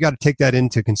 you got to take that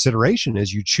into consideration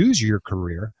as you choose your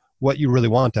career, what you really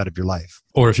want out of your life.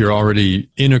 Or if you're already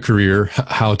in a career,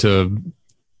 how to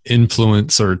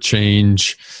influence or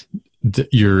change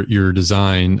your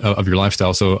design of your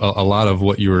lifestyle. So a lot of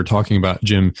what you were talking about,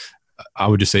 Jim, I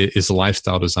would just say is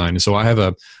lifestyle design. So I have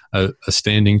a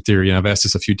standing theory, and I've asked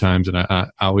this a few times, and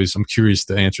I'm curious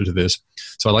the answer to this.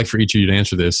 So I'd like for each of you to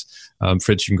answer this.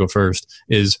 Fritz, you can go first.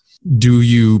 Is, do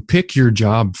you pick your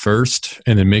job first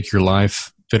and then make your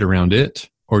life fit around it?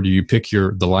 Or do you pick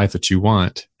the life that you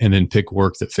want and then pick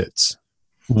work that fits?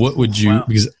 What would you, wow.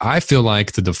 Because I feel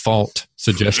like the default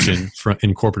suggestion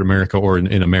in corporate America or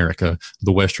in America,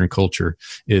 the Western culture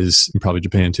is, and probably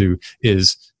Japan too,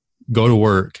 is go to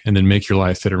work and then make your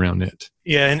life fit around it.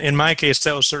 Yeah, in my case,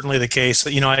 that was certainly the case.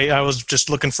 I was just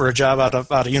looking for a job out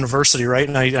of university, right?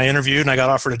 And I interviewed and I got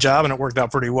offered a job and it worked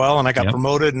out pretty well. And I got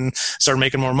promoted and started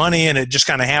making more money, and it just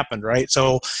kind of happened, right?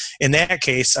 So in that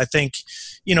case, I think,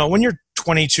 when you're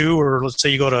 22, or let's say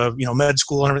you go to, med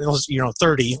school and everything,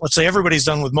 30, let's say everybody's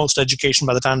done with most education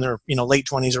by the time they're, late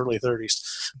 20s, early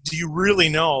 30s. Do you really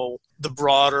know the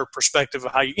broader perspective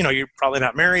of how you're probably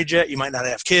not married yet. You might not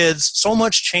have kids. So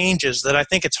much changes that I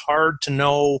think it's hard to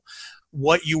know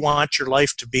what you want your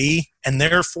life to be, and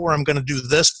therefore I'm going to do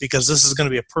this because this is going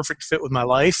to be a perfect fit with my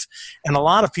life. And a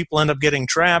lot of people end up getting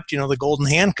trapped, the golden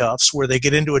handcuffs, where they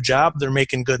get into a job, they're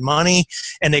making good money,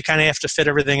 and they kind of have to fit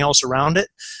everything else around it.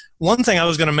 One thing I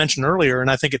was going to mention earlier,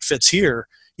 and I think it fits here,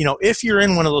 if you're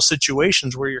in one of those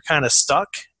situations where you're kind of stuck,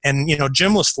 and,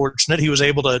 Jim was fortunate, he was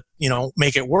able to,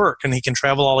 make it work, and he can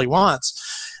travel all he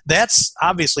wants. That's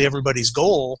obviously everybody's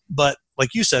goal. But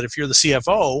like you said, if you're the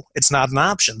CFO, it's not an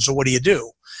option. So what do you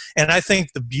do? And I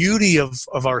think the beauty of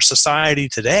our society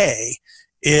today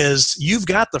is you've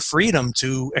got the freedom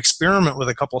to experiment with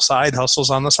a couple side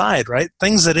hustles on the side, right?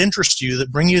 Things that interest you,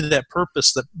 that bring you that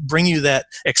purpose, that bring you that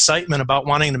excitement about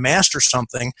wanting to master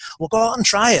something. Well, go out and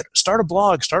try it. Start a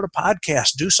blog, start a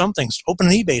podcast, do something, open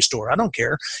an eBay store. I don't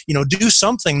care. Do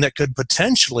something that could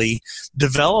potentially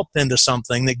develop into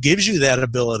something that gives you that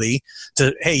ability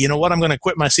to, hey, you know what? I'm going to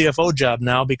quit my CFO job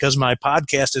now because my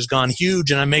podcast has gone huge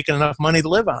and I'm making enough money to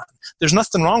live on. There's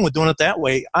nothing wrong with doing it that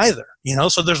way either.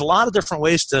 So there's a lot of different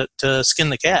ways to skin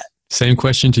the cat. Same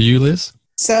question to you, Liz.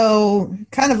 So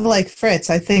kind of like Fritz,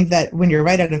 I think that when you're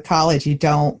right out of college, you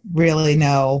don't really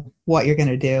know what you're going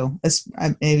to do.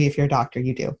 Maybe if you're a doctor,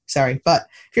 you do. Sorry. But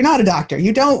if you're not a doctor,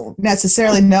 you don't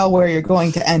necessarily know where you're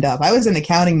going to end up. I was an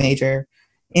accounting major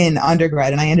in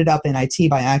undergrad, and I ended up in IT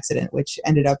by accident, which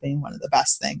ended up being one of the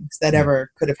best things that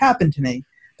ever could have happened to me.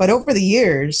 But over the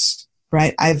years,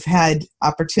 right, I've had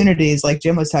opportunities, like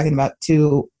Jim was talking about,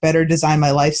 to better design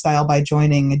my lifestyle by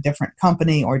joining a different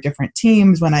company or different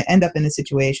teams when I end up in a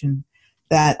situation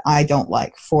that I don't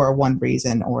like for one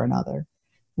reason or another.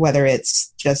 Whether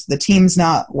it's just the team's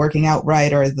not working out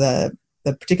right, or the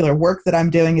particular work that I'm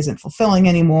doing isn't fulfilling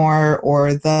anymore,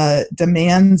 or the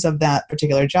demands of that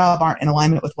particular job aren't in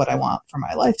alignment with what I want for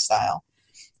my lifestyle.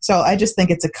 So I just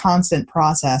think it's a constant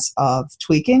process of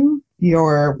tweaking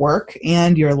your work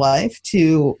and your life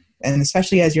and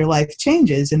especially as your life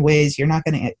changes in ways you're not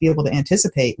going to be able to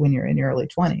anticipate when you're in your early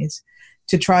 20s,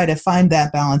 to try to find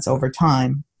that balance over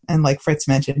time. And like Fritz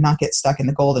mentioned, not get stuck in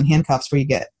the golden handcuffs where you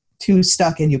get too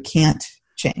stuck and you can't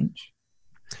change.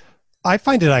 I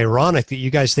find it ironic that you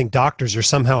guys think doctors are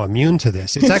somehow immune to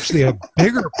this. It's actually a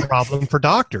bigger problem for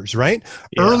doctors, right?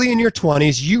 Yeah. Early in your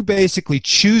 20s, you basically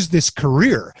choose this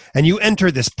career and you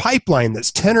enter this pipeline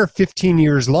that's 10 or 15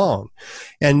 years long.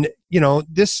 And,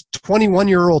 this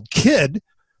 21-year-old kid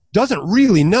doesn't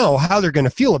really know how they're going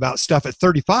to feel about stuff at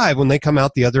 35 when they come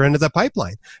out the other end of the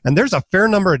pipeline. And there's a fair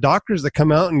number of doctors that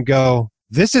come out and go,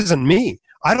 this isn't me.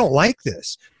 I don't like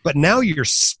this. But now you're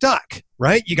stuck,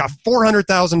 right? You got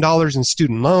 $400,000 in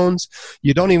student loans.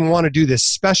 You don't even want to do this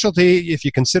specialty. If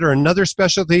you consider another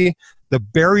specialty, the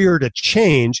barrier to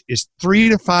change is 3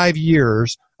 to 5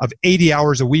 years of 80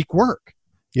 hours a week work.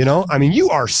 You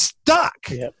are stuck.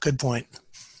 Yeah, good point.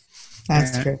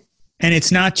 That's true. And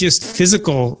it's not just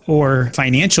physical or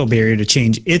financial barrier to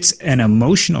change. It's an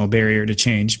emotional barrier to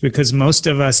change, because most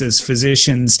of us as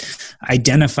physicians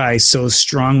identify so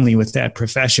strongly with that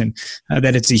profession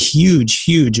that it's a huge,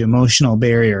 huge emotional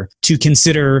barrier to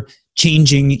consider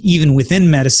changing even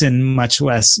within medicine, much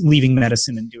less leaving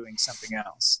medicine and doing something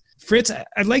else. Fritz,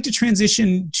 I'd like to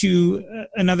transition to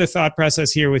another thought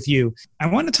process here with you. I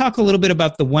want to talk a little bit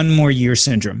about the 1 more year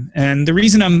syndrome. And the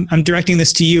reason I'm directing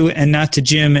this to you and not to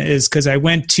Jim is because I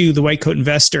went to the White Coat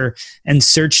Investor and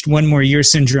searched 1 more year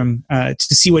syndrome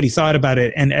to see what he thought about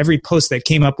it. And every post that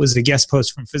came up was a guest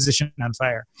post from Physician on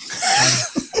Fire.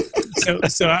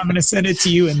 So I'm going to send it to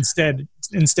you instead.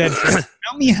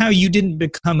 Tell me how you didn't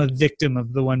become a victim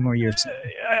of the 1 more year syndrome.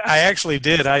 I actually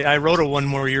did. I wrote a 1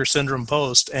 more year syndrome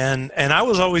post, and I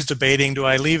was always debating, do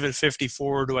I leave at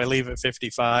 54 or do I leave at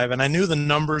 55? And I knew the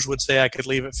numbers would say I could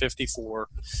leave at 54.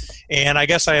 And I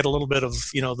guess I had a little bit of,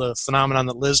 the phenomenon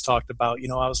that Liz talked about.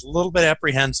 I was a little bit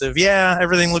apprehensive. Yeah,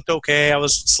 everything looked okay. I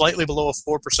was slightly below a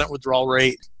 4% withdrawal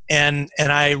rate. And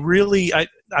I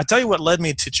tell you what led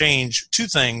me to change 2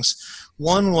 things.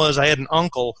 One was I had an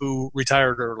uncle who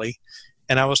retired early,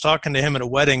 and I was talking to him at a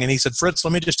wedding, and he said, Fritz,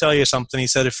 let me just tell you something. He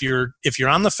said, if you're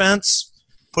on the fence,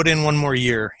 put in 1 more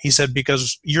year. He said,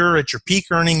 because you're at your peak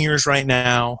earning years right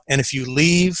now, and if you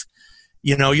leave,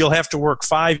 you'll have to work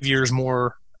 5 years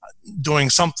more doing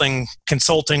something,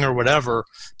 consulting or whatever,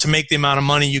 to make the amount of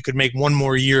money you could make 1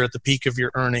 more year at the peak of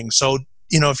your earnings. So,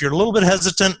 if you're a little bit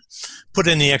hesitant, put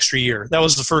in the extra year. That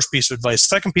was the first piece of advice.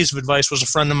 Second piece of advice was a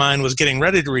friend of mine was getting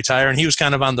ready to retire, and he was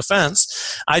kind of on the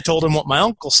fence. I told him what my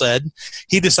uncle said.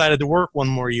 He decided to work 1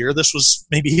 more year. He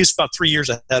was about 3 years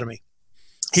ahead of me.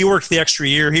 He worked the extra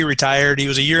year. He retired. He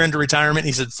was a year into retirement.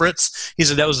 He said, Fritz,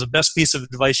 that was the best piece of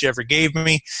advice you ever gave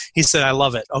me. He said, I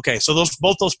love it. Okay, so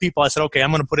both those people, I said, okay,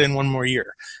 I'm going to put in 1 more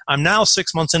year. I'm now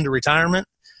 6 months into retirement.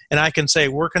 And I can say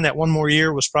working that 1 more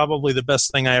year was probably the best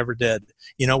thing I ever did.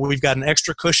 We've got an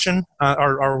extra cushion.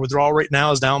 Our withdrawal rate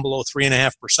now is down below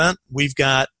 3.5%. We've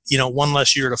got, 1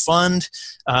 less year to fund,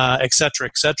 et cetera,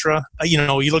 et cetera.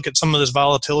 You look at some of this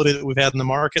volatility that we've had in the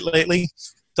market lately.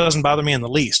 doesn't bother me in the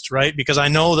least, right? Because I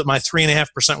know that my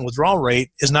 3.5% withdrawal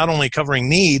rate is not only covering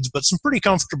needs, but some pretty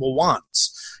comfortable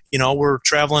wants. We're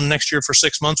traveling next year for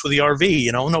 6 months with the RV,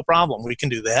 no problem. We can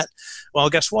do that. Well,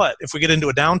 guess what? If we get into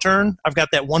a downturn, I've got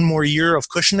that one more year of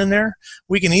cushion in there.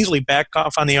 We can easily back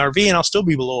off on the RV and I'll still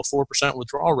be below a 4%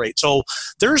 withdrawal rate. So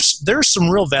there's some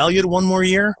real value to one more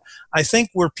year. I think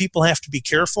where people have to be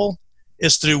careful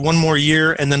is to do one more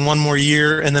year and then one more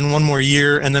year and then one more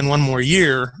year and then one more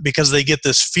year, because they get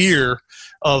this fear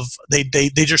of they're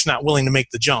just not willing to make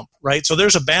the jump, right? So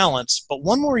there's a balance, but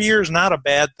one more year is not a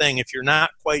bad thing if you're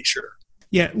not quite sure.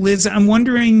 Yeah, Liz, I'm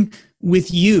wondering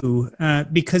with you,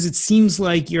 because it seems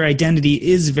like your identity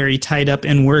is very tied up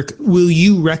in work, will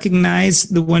you recognize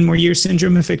the one more year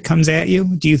syndrome if it comes at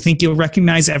you? Do you think you'll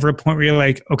recognize ever a point where you're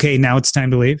like, okay, now it's time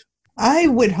to leave? I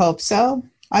would hope so.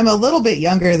 I'm a little bit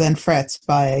younger than Fritz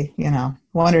by,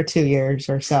 1 or 2 years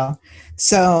or so.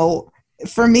 So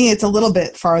for me, it's a little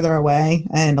bit farther away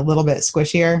and a little bit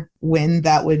squishier when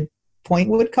that point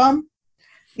would come.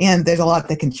 And there's a lot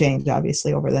that can change,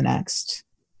 obviously, over the next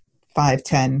 5,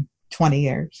 10, 20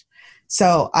 years.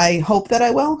 So I hope that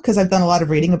I will, because I've done a lot of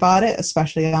reading about it,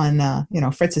 especially on,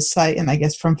 Fritz's site, and I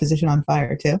guess from Physician on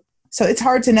Fire, too. So it's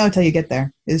hard to know until you get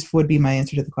there, would be my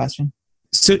answer to the question.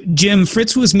 So, Jim,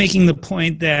 Fritz was making the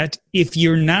point that if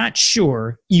you're not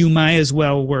sure, you might as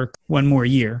well work one more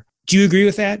year. Do you agree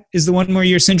with that? Is the one more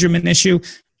year syndrome an issue?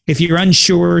 If you're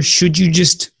unsure, should you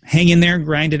just hang in there and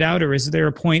grind it out, or is there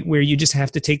a point where you just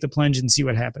have to take the plunge and see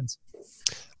what happens?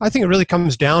 I think it really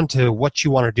comes down to what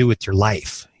you want to do with your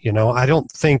life. I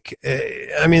don't think,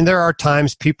 there are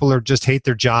times people just hate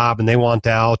their job and they want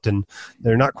out and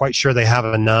they're not quite sure they have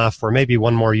enough, or maybe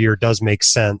one more year does make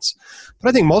sense. But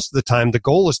I think most of the time the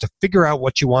goal is to figure out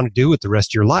what you want to do with the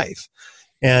rest of your life.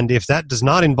 And if that does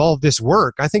not involve this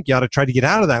work, I think you ought to try to get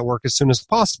out of that work as soon as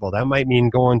possible. That might mean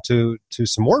going to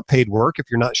some more paid work if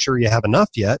you're not sure you have enough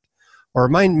yet, or it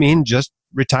might mean just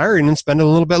retiring and spending a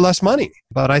little bit less money.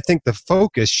 But I think the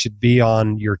focus should be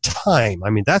on your time.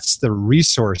 That's the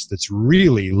resource that's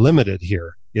really limited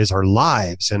here, is our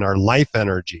lives and our life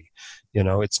energy.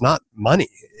 It's not money.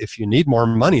 If you need more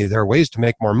money, there are ways to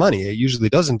make more money. It usually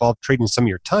does involve trading some of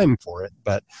your time for it,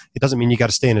 but it doesn't mean you got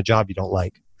to stay in a job you don't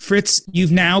like. Fritz,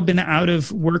 you've now been out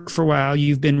of work for a while.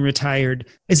 You've been retired.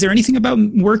 Is there anything about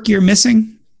work you're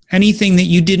missing? Anything that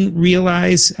you didn't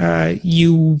realize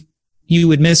you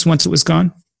would miss once it was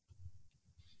gone?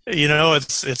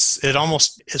 It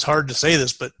almost is hard to say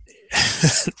this, but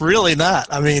really not.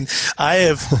 I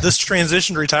have this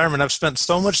transition to retirement. I've spent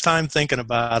so much time thinking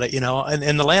about it, and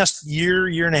in the last year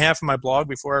and a half of my blog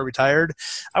before I retired,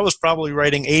 I was probably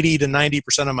writing 80 to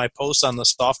 90% of my posts on the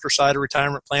softer side of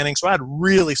retirement planning. So I'd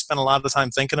really spent a lot of time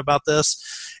thinking about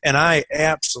this, and I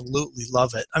absolutely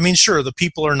love it. Sure, the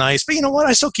people are nice, but you know what?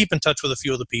 I still keep in touch with a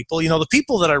few of the people. The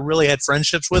people that I really had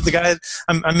friendships with, the guy,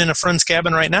 I'm in a friend's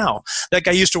cabin right now. That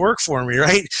guy used to work for me,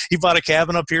 right? He bought a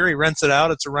cabin up here. He rents it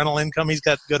out. It's a rental income. He's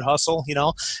got good hustle,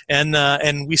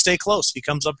 and we stay close. He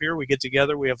comes up here, we get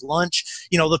together, we have lunch.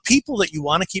 The people that you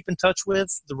want to keep in touch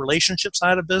with, the relationship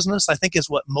side of business, I think is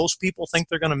what most people think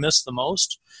they're going to miss the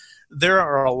most. There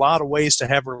are a lot of ways to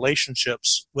have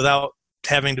relationships without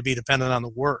having to be dependent on the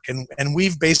work. And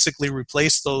we've basically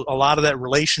replaced a lot of that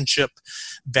relationship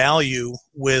value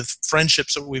with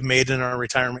friendships that we've made in our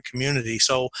retirement community.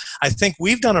 So I think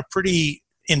we've done a pretty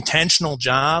intentional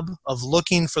job of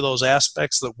looking for those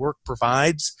aspects that work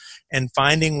provides and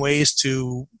finding ways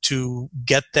to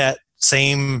get that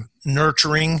same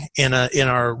nurturing in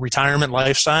our retirement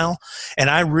lifestyle. And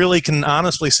I really can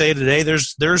honestly say today,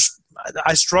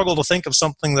 I struggle to think of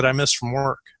something that I miss from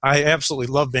work. I absolutely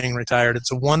love being retired.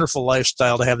 It's a wonderful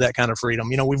lifestyle to have that kind of freedom.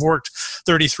 We've worked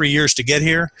 33 years to get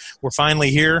here. We're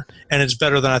finally here, and it's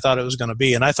better than I thought it was going to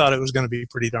be. And I thought it was going to be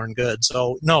pretty darn good.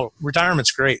 So, no,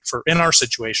 retirement's great in our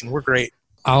situation. We're great.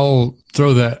 I'll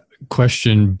throw that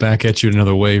question back at you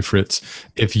another way, Fritz.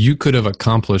 If you could have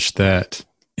accomplished that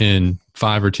in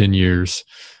 5 or 10 years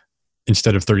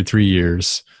instead of 33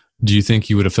 years, do you think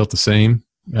you would have felt the same?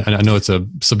 And I know it's a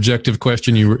subjective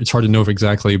question. It's hard to know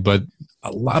exactly, but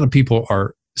a lot of people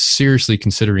are seriously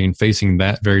considering facing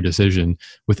that very decision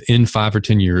within 5 or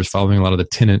 10 years, following a lot of the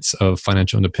tenets of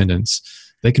financial independence.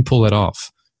 They can pull that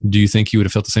off. Do you think you would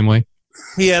have felt the same way?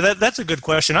 Yeah, that's a good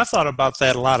question. I've thought about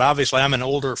that a lot. Obviously, I'm an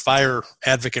older fire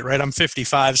advocate, right? I'm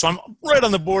 55, so I'm right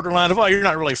on the borderline of, oh, you're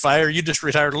not really fire. You just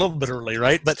retired a little bit early,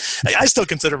 right? But I still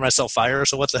consider myself fire,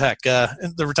 so what the heck?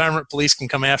 The retirement police can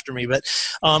come after me. But,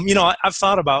 I've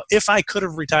thought about if I could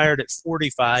have retired at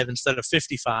 45 instead of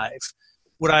 55,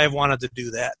 would I have wanted to do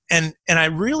that? And I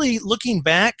really, looking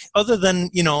back, other than,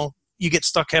 you get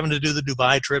stuck having to do the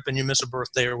Dubai trip and you miss a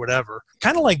birthday or whatever.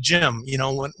 Kind of like Jim,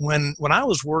 when I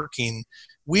was working,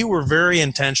 we were very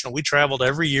intentional. We traveled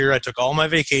every year. I took all my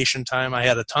vacation time. I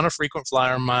had a ton of frequent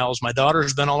flyer miles. My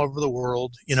daughter's been all over the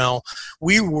world.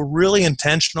 We were really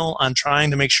intentional on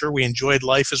trying to make sure we enjoyed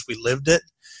life as we lived it.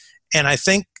 And I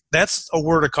think that's a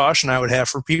word of caution I would have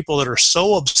for people that are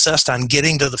so obsessed on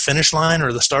getting to the finish line,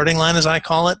 or the starting line, as I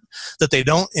call it, that they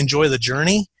don't enjoy the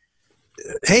journey.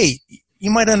 Hey,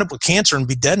 you might end up with cancer and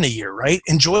be dead in a year, right?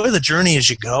 Enjoy the journey as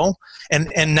you go.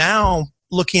 And now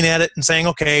looking at it and saying,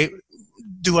 okay,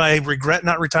 do I regret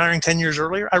not retiring 10 years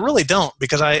earlier? I really don't,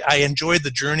 because I enjoyed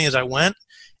the journey as I went.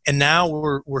 And now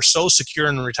we're so secure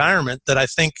in retirement that I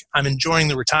think I'm enjoying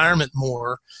the retirement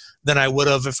more than I would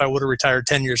have if I would have retired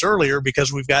 10 years earlier,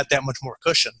 because we've got that much more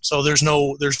cushion. So there's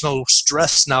no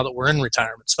stress now that we're in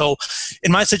retirement. So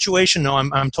in my situation, no,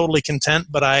 I'm totally content,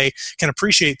 but I can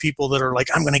appreciate people that are like,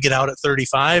 I'm going to get out at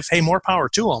 35. Hey, more power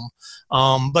to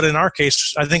them. But in our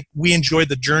case, I think we enjoyed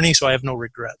the journey, so I have no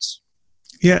regrets.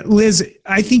 Yeah, Liz,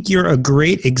 I think you're a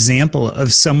great example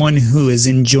of someone who is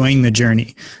enjoying the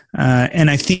journey. And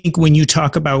I think when you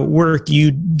talk about work, you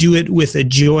do it with a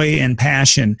joy and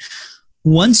passion.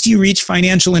 Once you reach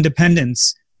financial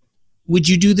independence, would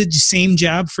you do the same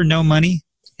job for no money?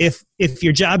 If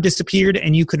your job disappeared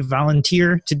and you could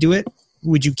volunteer to do it,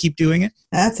 would you keep doing it?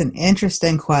 That's an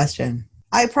interesting question.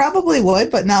 I probably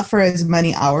would, but not for as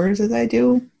many hours as I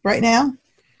do right now.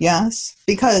 Yes,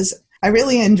 because I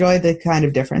really enjoy the kind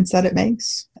of difference that it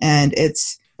makes. And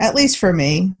it's, at least for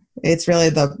me, it's really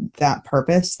that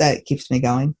purpose that keeps me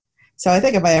going. So I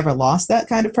think if I ever lost that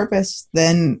kind of purpose,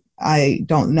 then I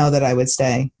don't know that I would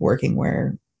stay working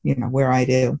where I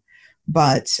do.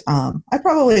 But I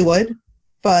probably would,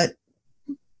 but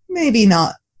maybe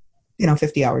not,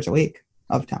 50 hours a week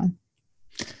of time.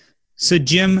 So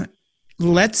Jim,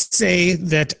 let's say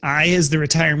that I, as the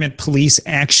retirement police,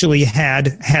 actually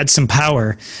had some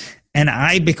power, and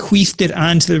I bequeathed it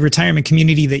onto the retirement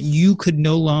community that you could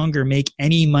no longer make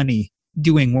any money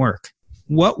doing work.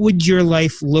 What would your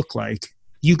life look like?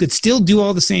 You could still do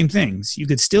all the same things. You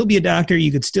could still be a doctor. You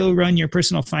could still run your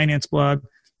personal finance blog.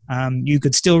 You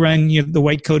could still run the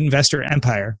White Coat Investor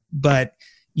empire, but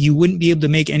you wouldn't be able to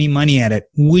make any money at it.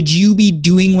 Would you be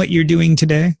doing what you're doing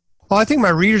today? Well, I think my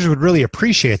readers would really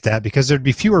appreciate that, because there'd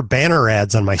be fewer banner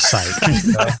ads on my site.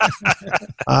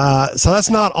 So that's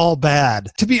not all bad.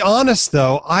 To be honest,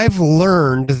 though, I've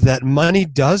learned that money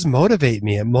does motivate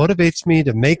me. It motivates me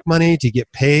to make money, to get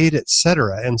paid,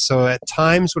 etc. And so at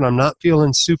times when I'm not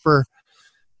feeling super,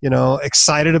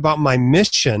 excited about my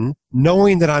mission,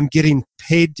 knowing that I'm getting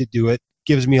paid to do it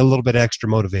gives me a little bit extra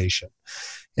motivation.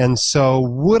 And so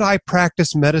would I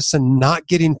practice medicine not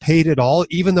getting paid at all,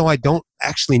 even though I don't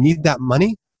actually need that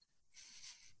money?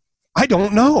 I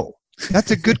don't know.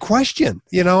 That's a good question.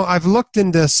 I've looked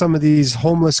into some of these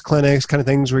homeless clinics kind of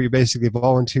things where you basically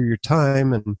volunteer your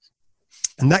time, and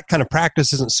that kind of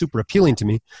practice isn't super appealing to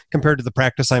me compared to the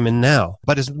practice I'm in now.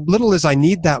 But as little as I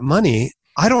need that money,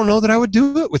 I don't know that I would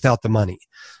do it without the money.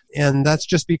 And that's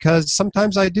just because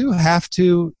sometimes I do have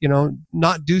to,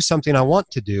 not do something I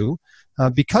want to do.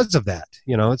 Because of that,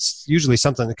 it's usually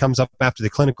something that comes up after the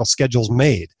clinical schedule's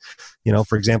made.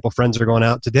 For example, friends are going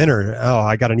out to dinner. Oh,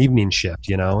 I got an evening shift,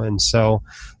 and so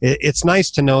it's nice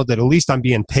to know that at least I'm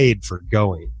being paid for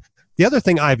going. The other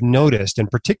thing I've noticed, and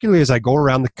particularly as I go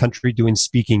around the country doing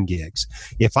speaking gigs,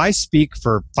 if I speak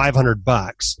for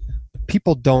 $500,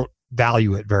 people don't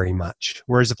value it very much.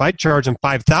 Whereas if I charge them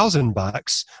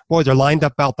 $5,000, boy, they're lined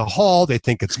up out the hall. They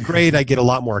think it's great. I get a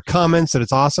lot more comments that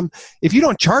it's awesome. If you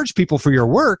don't charge people for your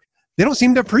work, they don't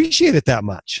seem to appreciate it that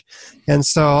much. And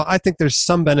so I think there's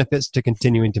some benefits to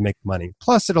continuing to make money.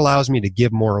 Plus, it allows me to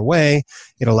give more away.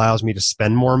 It allows me to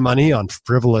spend more money on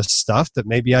frivolous stuff that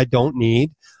maybe I don't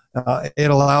need.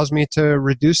 It allows me to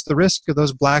reduce the risk of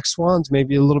those black swans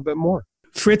maybe a little bit more.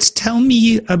 Fritz, tell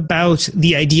me about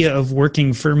the idea of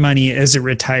working for money as a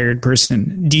retired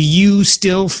person. Do you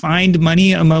still find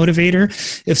money a motivator?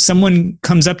 If someone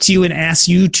comes up to you and asks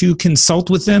you to consult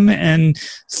with them and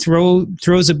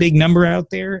throws a big number out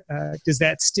there, does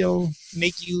that still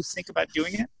make you think about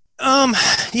doing it?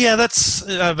 Yeah,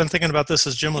 I've been thinking about this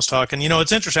as Jim was talking.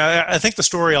 It's interesting. I think the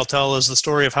story I'll tell is the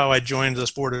story of how I joined this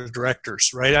board of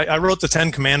directors, right? I wrote the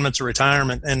 10 commandments of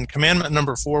retirement, and commandment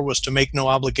number 4 was to make no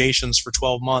obligations for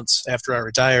 12 months after I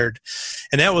retired.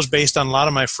 And that was based on a lot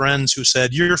of my friends who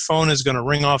said, your phone is going to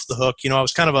ring off the hook. I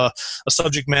was kind of a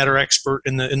subject matter expert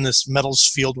in this metals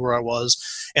field where I was,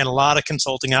 and a lot of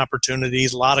consulting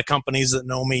opportunities, a lot of companies that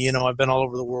know me, I've been all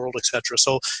over the world, et cetera.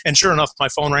 So, and sure enough, my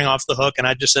phone rang off the hook, and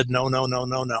I just said, no.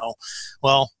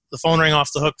 Well, the phone rang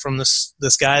off the hook from this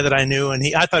guy that I knew, and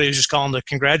I thought he was just calling to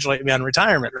congratulate me on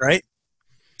retirement, right?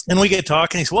 And we get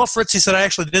talking. He said, well, Fritz, he said, I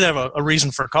actually did have a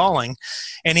reason for calling.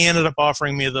 And he ended up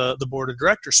offering me the board of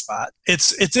directors spot.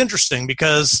 It's interesting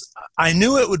because I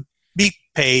knew it would be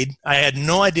paid. I had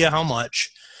no idea how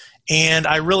much, and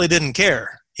I really didn't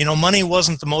care. Money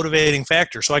wasn't the motivating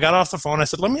factor. So I got off the phone. I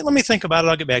said, let me think about it.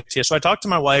 I'll get back to you. So I talked to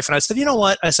my wife, and I said, you know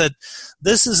what? I said,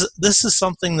 this is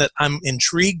something that I'm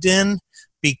intrigued in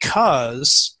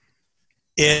because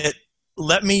it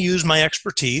let me use my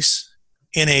expertise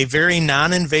in a very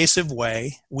non-invasive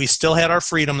way. We still had our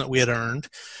freedom that we had earned,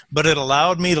 but it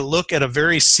allowed me to look at a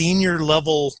very senior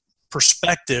level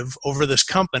perspective over this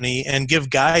company and give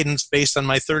guidance based on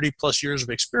my 30 plus years of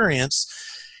experience.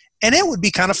 And it would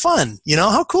be kind of fun.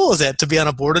 How cool is that to be on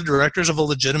a board of directors of a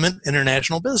legitimate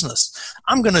international business?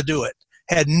 I'm going to do it.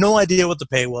 Had no idea what the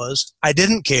pay was. I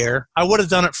didn't care. I would have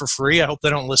done it for free. I hope they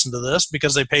don't listen to this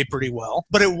because they pay pretty well.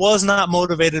 But it was not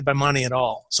motivated by money at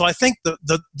all. So I think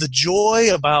the joy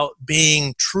about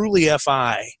being truly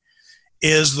FI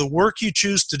is the work you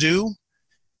choose to do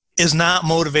is not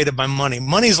motivated by money.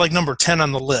 Money is like number 10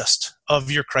 on the list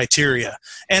of your criteria.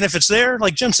 And if it's there,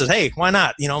 like Jim says, hey, why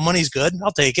not? Money's good.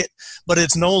 I'll take it. But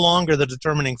it's no longer the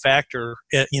determining factor,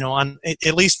 on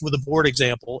at least with the board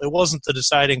example. It wasn't the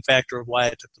deciding factor of why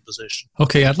I took the position.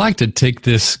 Okay, I'd like to take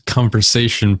this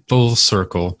conversation full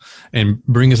circle and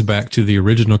bring us back to the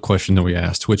original question that we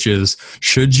asked, which is,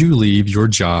 should you leave your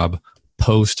job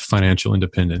post financial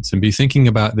independence? And be thinking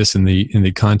about this in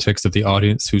the context of the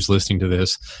audience who's listening to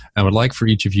this. I would like for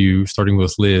each of you, starting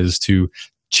with Liz, to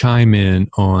chime in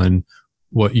on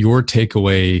what your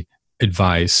takeaway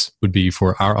advice would be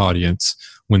for our audience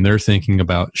when they're thinking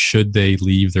about should they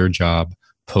leave their job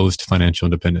post financial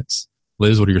independence.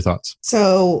 Liz, what are your thoughts?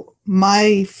 So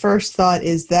my first thought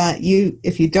is that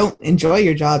if you don't enjoy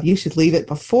your job, you should leave it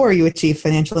before you achieve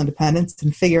financial independence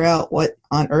and figure out what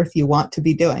on earth you want to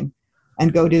be doing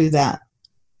and go do that.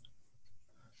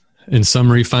 In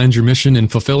summary, find your mission and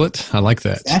fulfill it. I like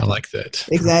that. Exactly. I like that.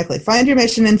 Exactly. Find your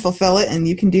mission and fulfill it, and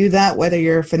you can do that whether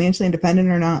you're financially independent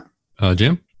or not.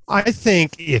 Jim? I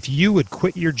think if you would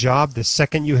quit your job the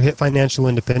second you hit financial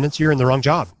independence, you're in the wrong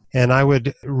job. And I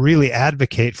would really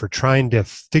advocate for trying to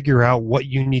figure out what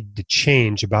you need to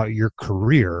change about your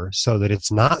career so that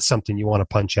it's not something you want to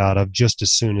punch out of just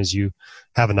as soon as you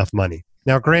have enough money.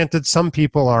 Now, granted, some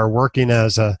people are working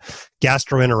as a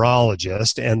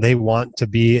gastroenterologist and they want to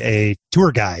be a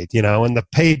tour guide, and the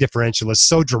pay differential is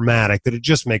so dramatic that it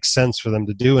just makes sense for them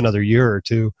to do another year or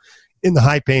two in the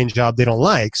high-paying job they don't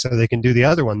like so they can do the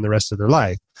other one the rest of their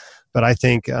life. But I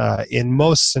think in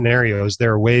most scenarios,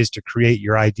 there are ways to create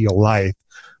your ideal life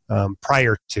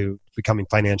prior to becoming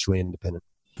financially independent.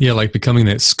 Yeah, like becoming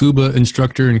that scuba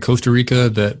instructor in Costa Rica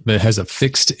that has a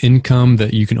fixed income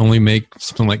that you can only make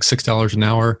something like $6 an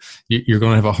hour. You're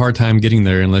going to have a hard time getting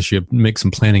there unless you make some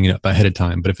planning up ahead of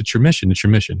time. But if it's your mission, it's your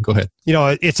mission. Go ahead.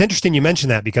 It's interesting you mentioned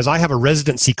that because I have a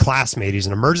residency classmate. He's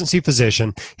an emergency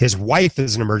physician. His wife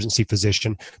is an emergency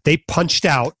physician. They punched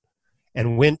out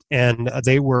and went and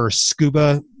they were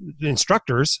scuba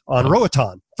instructors on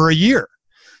Roatan for a year.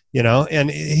 And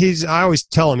I always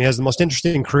tell him he has the most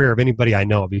interesting career of anybody I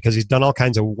know because he's done all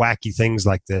kinds of wacky things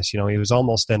like this. He was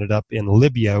almost ended up in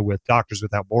Libya with Doctors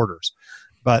Without Borders.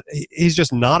 But he's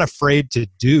just not afraid to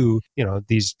do,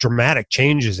 these dramatic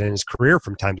changes in his career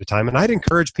from time to time. And I'd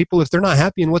encourage people, if they're not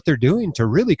happy in what they're doing, to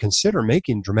really consider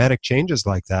making dramatic changes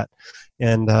like that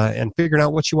and figuring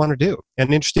out what you want to do.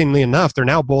 And interestingly enough, they're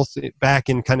now both back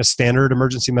in kind of standard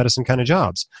emergency medicine kind of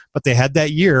jobs. But they had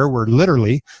that year where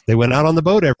literally they went out on the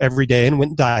boat every day and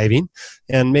went diving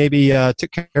and maybe took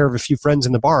care of a few friends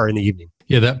in the bar in the evening.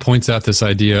 Yeah, that points out this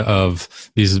idea of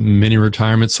these mini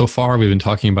retirements. So far, we've been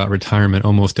talking about retirement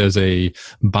almost as a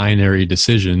binary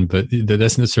decision, but that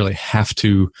doesn't necessarily have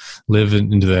to live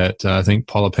into that. I think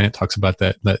Paula Pant talks about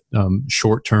that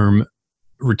short-term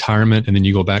retirement, and then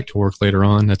you go back to work later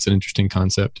on. That's an interesting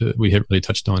concept we haven't really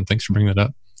touched on. Thanks for bringing that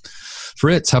up.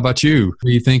 Fritz, how about you? What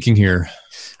are you thinking here?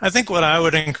 I think what I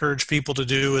would encourage people to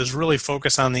do is really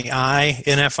focus on the I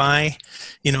in FI.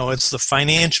 It's the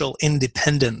financial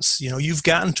independence. You've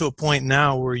gotten to a point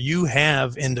now where you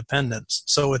have independence.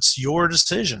 So it's your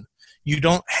decision. You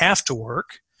don't have to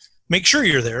work. Make sure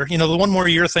you're there. The one more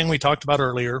year thing we talked about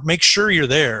earlier, make sure you're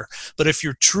there. But if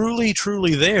you're truly,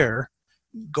 truly there,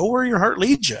 go where your heart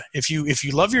leads you. If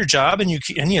you love your job and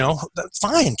that's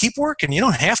fine, keep working. You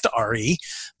don't have to RE.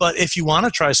 But if you want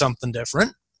to try something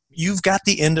different, you've got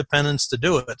the independence to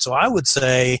do it. So I would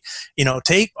say,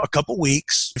 take a couple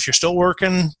weeks. If you're still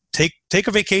working take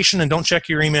a vacation and don't check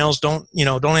your emails. Don't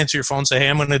answer your phone. Say, hey,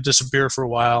 I'm going to disappear for a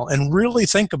while, and really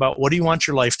think about what do you want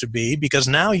your life to be, because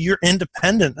now you're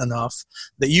independent enough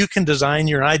that you can design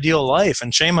your ideal life.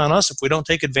 And shame on us if we don't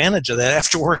take advantage of that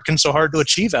after working so hard to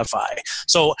achieve FI.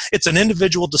 So it's an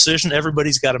individual decision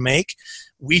everybody's got to make.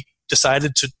 We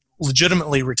decided to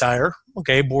legitimately retire.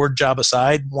 Okay, board job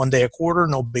aside, 1 day a quarter,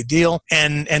 no big deal.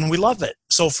 And we love it.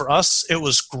 So for us, it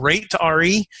was great to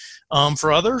RE.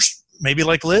 For others, maybe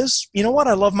like Liz, you know what?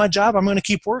 I love my job. I'm going to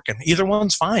keep working. Either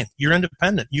one's fine. You're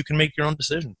independent. You can make your own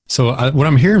decision. So what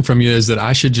I'm hearing from you is that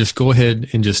I should just go ahead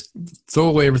and just throw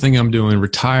away everything I'm doing,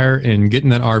 retire, and get in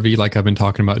that RV like I've been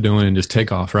talking about doing, and just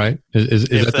take off, right? Is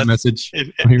that the message?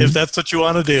 If that's what you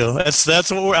want to do, that's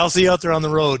what I'll see you out there on the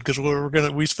road, because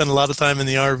we spend a lot of time in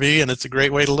the RV, and it's a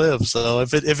great way to live. So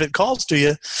if it calls to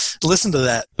you, listen to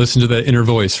that. Listen to that inner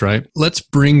voice, right? Let's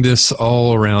bring this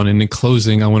all around. And in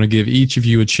closing, I want to give each of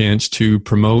you a chance to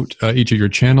promote each of your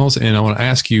channels. And I want to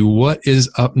ask you, what is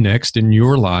up next in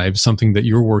your lives, something that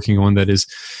you're working on that is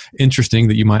interesting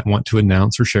that you might want to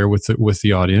announce or share with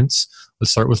the audience?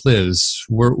 Let's start with Liz.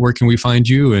 Where can we find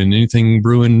you, and anything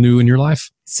brewing new in your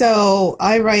life? So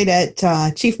I write at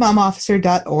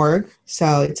chiefmomofficer.org.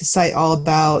 So it's a site all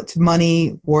about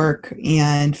money, work,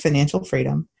 and financial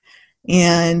freedom.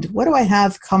 And what do I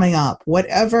have coming up?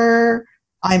 Whatever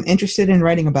I'm interested in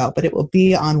writing about, but it will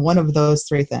be on one of those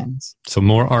three things. So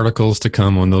more articles to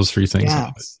come on those three things.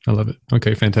 Yes. I love it.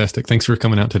 Okay, fantastic. Thanks for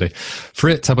coming out today.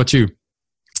 Fritz, how about you?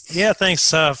 Yeah, thanks.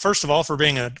 First of all, for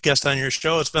being a guest on your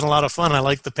show. It's been a lot of fun. I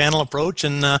like the panel approach,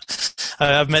 and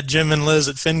I've met Jim and Liz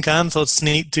at FinCon, so it's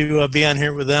neat to be on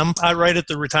here with them. I write at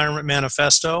the Retirement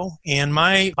Manifesto, and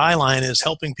my byline is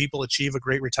helping people achieve a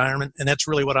great retirement, and that's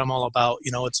really what I'm all about.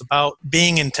 It's about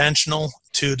being intentional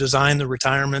to design the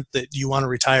retirement that you want to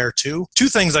retire to. Two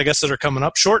things, I guess, that are coming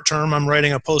up. Short term, I'm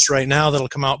writing a post right now that'll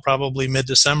come out probably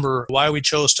mid-December, why we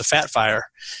chose to fat fire.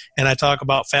 And I talk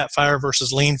about fat fire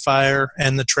versus lean fire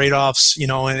and the trade-offs,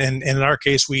 and in our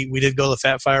case, we did go the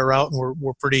fat fire route, and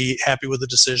we're pretty happy with the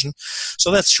decision.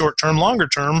 So that's short term. Longer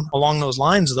term, along those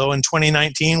lines, though, in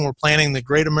 2019, we're planning the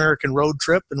Great American Road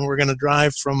Trip, and we're going to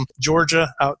drive from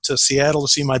Georgia out to Seattle to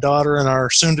see my daughter and our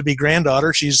soon-to-be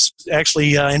granddaughter. She's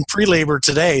actually in pre-labor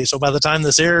today. So by the time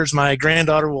this airs, my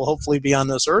granddaughter will hopefully be on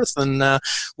this earth, and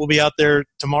we'll be out there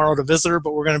tomorrow to visit her,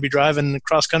 but we're going to be driving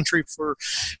cross country for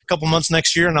a couple months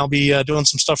next year, and I'll be doing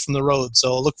some stuff from the road.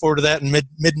 So look forward to that in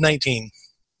mid-19.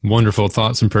 Wonderful.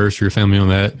 Thoughts and prayers for your family on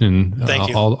that, and Thank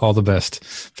you. All the best.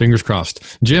 Fingers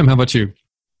crossed. Jim, how about you?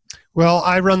 Well,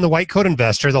 I run the White Coat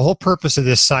Investor. The whole purpose of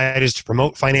this site is to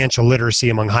promote financial literacy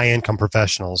among high-income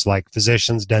professionals like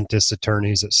physicians, dentists,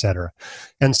 attorneys, etc.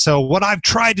 And so what I've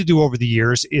tried to do over the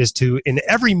years is to, in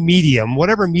every medium,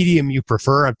 whatever medium you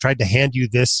prefer, I've tried to hand you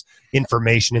this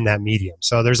information in that medium.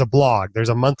 So there's a blog, there's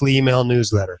a monthly email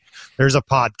newsletter, there's a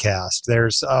podcast,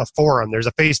 there's a forum, there's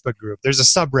a Facebook group, there's a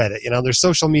subreddit, there's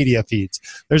social media feeds,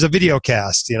 there's a video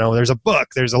cast, there's a book,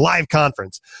 there's a live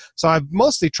conference. So I've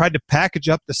mostly tried to package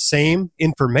up the same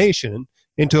information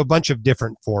into a bunch of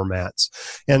different formats.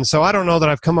 And so I don't know that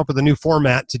I've come up with a new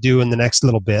format to do in the next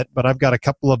little bit, but I've got a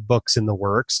couple of books in the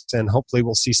works, and hopefully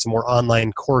we'll see some more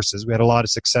online courses. We had a lot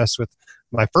of success with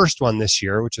my first one this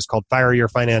year, which is called Fire Your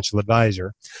Financial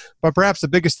Advisor. But perhaps the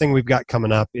biggest thing we've got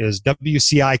coming up is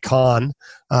WCI Con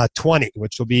 20,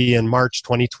 which will be in March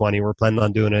 2020. We're planning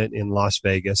on doing it in Las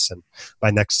Vegas, and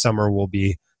by next summer we'll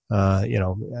be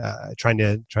trying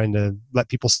to let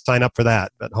people sign up for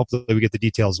that. But hopefully we get the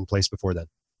details in place before then.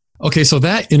 Okay, so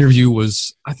that interview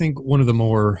was, I think, one of the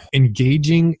more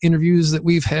engaging interviews that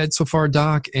we've had so far,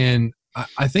 Doc. And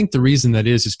I think the reason that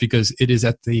is because it is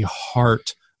at the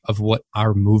heart of what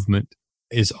our movement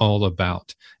is all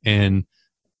about, and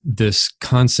this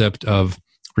concept of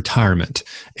retirement.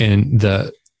 And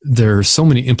there are so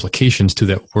many implications to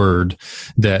that word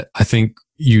that I think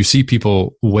you see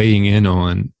people weighing in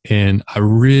on. And I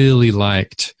really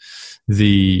liked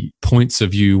the points of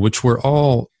view, which were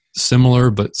all similar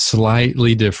but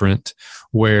slightly different,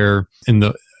 where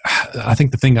I think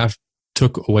the thing I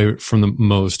took away from the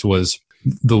most was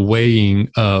the weighing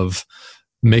of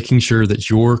making sure that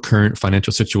your current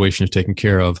financial situation is taken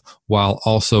care of while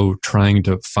also trying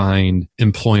to find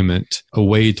employment, a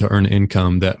way to earn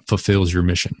income that fulfills your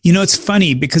mission. It's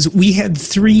funny because we had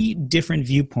three different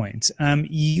viewpoints.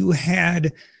 You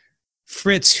had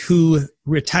Fritz, who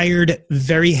retired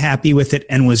very happy with it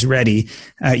and was ready.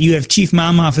 You have Chief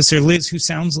Mom Officer Liz, who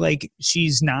sounds like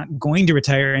she's not going to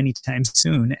retire anytime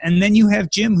soon. And then you have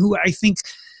Jim, who I think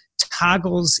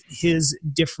toggles his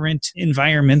different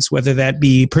environments, whether that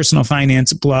be personal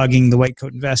finance, blogging, the White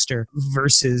Coat Investor,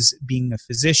 versus being a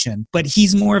physician. But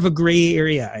he's more of a gray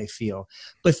area, I feel.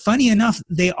 But funny enough,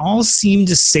 they all seem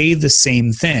to say the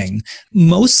same thing.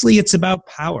 Mostly it's about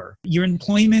power. Your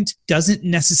employment doesn't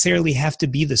necessarily have to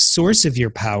be the source of your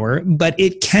power, but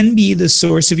it can be the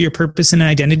source of your purpose and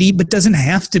identity, but doesn't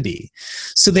have to be.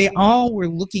 So they all were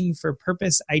looking for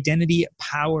purpose, identity,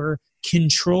 power,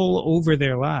 control over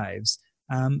their lives.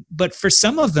 But for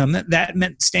some of them, that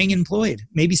meant staying employed,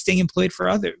 maybe staying employed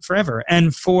forever.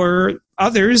 And for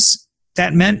others,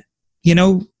 that meant,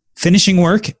 finishing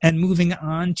work and moving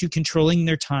on to controlling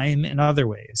their time in other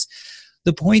ways.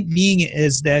 The point being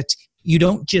is that you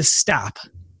don't just stop.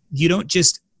 You don't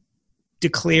just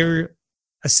declare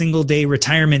a single day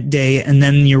retirement day and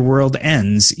then your world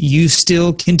ends. You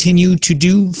still continue to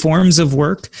do forms of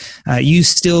work. You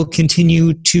still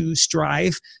continue to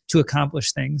strive to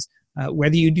accomplish things.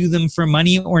 Whether you do them for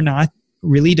money or not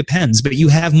really depends, but you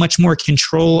have much more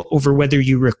control over whether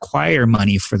you require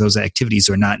money for those activities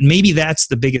or not. And maybe that's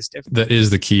the biggest difference. That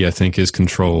is the key, I think, is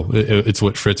control. It's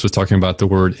what Fritz was talking about, the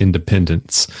word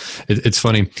independence. It's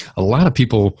funny. A lot of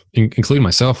people, including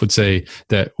myself, would say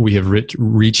that we have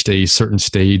reached a certain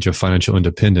stage of financial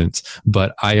independence,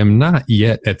 but I am not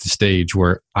yet at the stage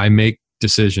where I make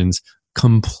decisions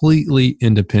completely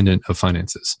independent of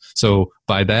finances. So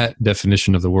by that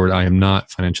definition of the word, I am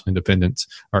not financially independent,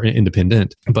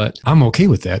 but I'm okay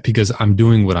with that because I'm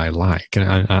doing what I like, and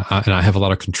I have a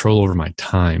lot of control over my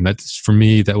time. That's, for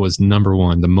me, that was number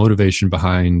one. The motivation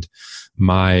behind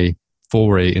my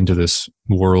foray into this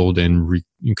world and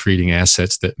creating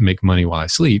assets that make money while I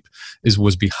sleep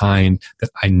was behind that.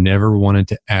 I never wanted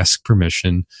to ask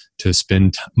permission to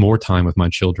spend more time with my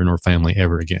children or family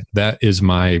ever again. That is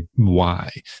my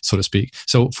why, so to speak.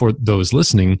 So for those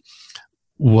listening,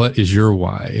 what is your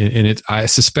why? And I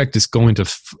suspect it's going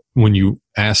to, when you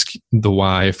ask the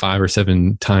why 5 or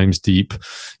 7 times deep,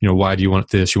 why do you want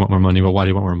this? You want more money. Well, why do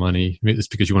you want more money? It's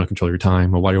because you want to control your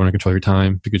time. Well, why do you want to control your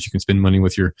time? Because you can spend money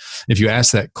with if you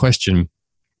ask that question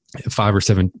 5 or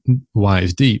 7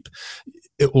 whys deep,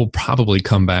 it will probably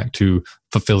come back to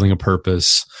fulfilling a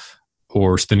purpose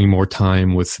or spending more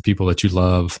time with the people that you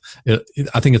love.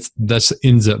 I think that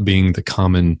ends up being the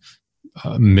common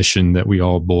mission that we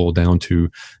all boil down to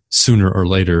sooner or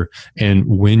later. And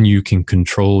when you can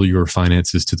control your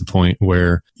finances to the point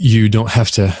where you don't have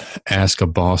to ask a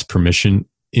boss permission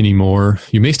anymore,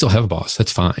 you may still have a boss,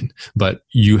 that's fine. But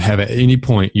you have, at any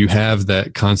point, you have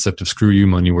that concept of screw you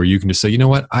money where you can just say, you know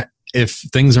what, if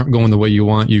things aren't going the way you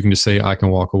want, you can just say, I can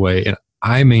walk away. And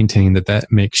I maintain that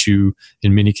makes you,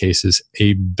 in many cases,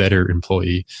 a better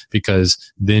employee, because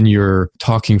then you're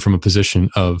talking from a position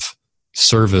of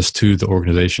service to the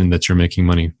organization that you're making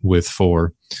money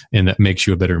for, and that makes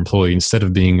you a better employee instead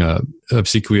of being a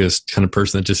obsequious kind of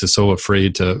person that just is so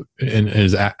afraid to and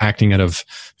is acting out of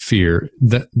fear.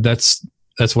 That's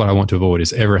what I want to avoid,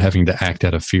 is ever having to act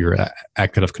out of fear,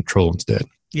 act out of control instead.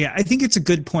 Yeah, I think it's a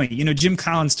good point. Jim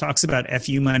Collins talks about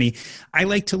FU money. I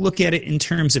like to look at it in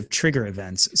terms of trigger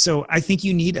events. So I think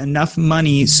you need enough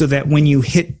money so that when you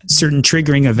hit certain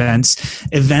triggering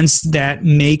events that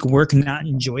make work not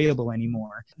enjoyable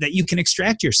anymore, that you can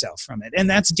extract yourself from it. And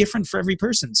that's different for every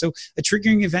person. So a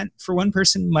triggering event for one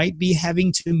person might be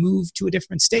having to move to a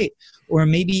different state, or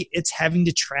maybe it's having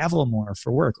to travel more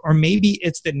for work, or maybe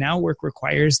it's that now work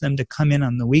requires them to come in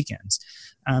on the weekends.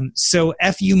 So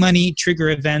FU money, trigger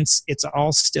events, it's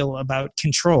all still about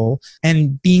control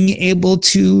and being able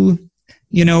to,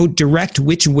 direct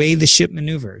which way the ship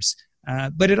maneuvers.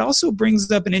 But it also brings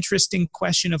up an interesting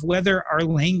question of whether our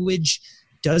language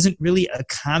doesn't really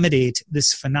accommodate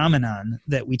this phenomenon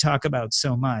that we talk about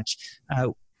so much.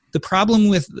 The problem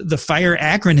with the FIRE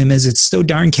acronym is it's so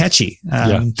darn catchy.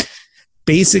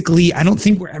 Basically, I don't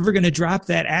think we're ever going to drop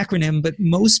that acronym, but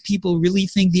most people really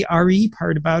think the RE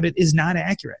part about it is not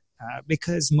accurate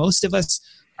because most of us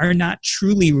are not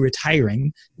truly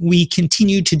retiring. We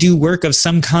continue to do work of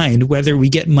some kind, whether we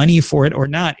get money for it or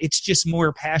not. It's just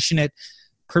more passionate,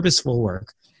 purposeful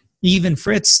work. Even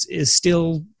Fritz is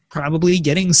still probably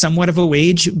getting somewhat of a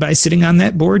wage by sitting on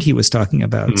that board he was talking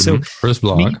about. Mm-hmm. So for his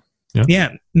blog.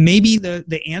 Maybe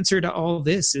the answer to all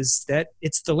this is that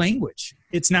it's the language.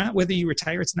 It's not whether you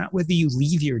retire. It's not whether you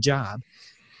leave your job.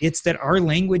 It's that our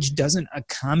language doesn't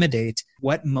accommodate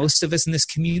what most of us in this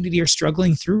community are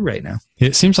struggling through right now.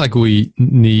 It seems like we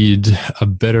need a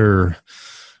better,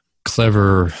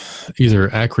 clever, either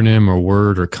acronym or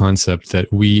word or concept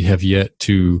that we have yet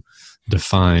to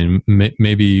define.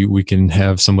 Maybe we can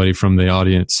have somebody from the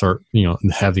audience, or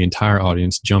have the entire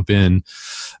audience jump in,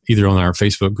 either on our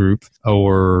Facebook group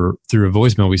or through a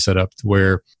voicemail we set up,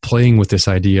 where playing with this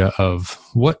idea of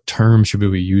what term should we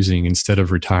be using instead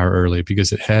of retire early,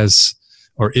 because it has,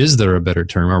 or is there a better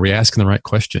term? Are we asking the right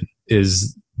question?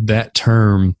 Is that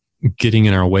term getting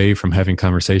in our way from having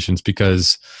conversations?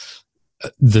 Because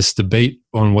this debate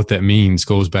on what that means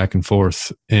goes back and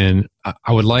forth. And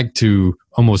I would like to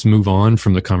almost move on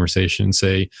from the conversation and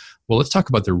say, well, let's talk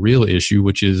about the real issue,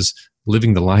 which is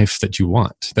living the life that you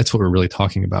want. That's what we're really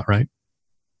talking about, right?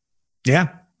 Yeah,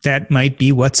 that might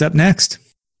be what's up next.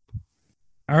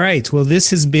 All right. Well, this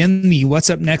has been the What's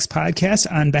Up Next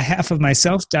podcast. On behalf of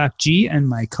myself, Doc G, and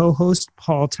my co-host,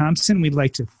 Paul Thompson, we'd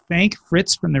like to thank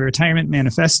Fritz from the Retirement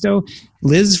Manifesto,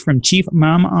 Liz from Chief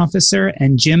Mom Officer,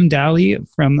 and Jim Dahle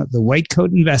from the White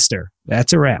Coat Investor.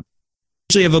 That's a wrap.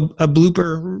 Usually have a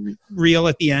blooper reel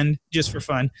at the end, just for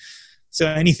fun. So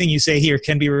anything you say here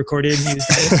can be recorded.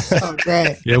 Oh,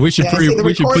 great. Yeah, we should put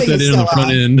that in on the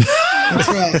front end. That's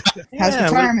right. How's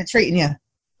retirement treating you?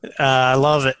 I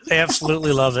love it.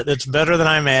 Absolutely love it. It's better than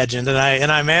I imagined. And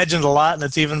I imagined a lot, and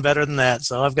it's even better than that.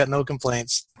 So I've got no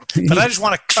complaints. But I just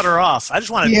want to cut her off. I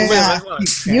just want to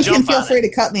you can feel free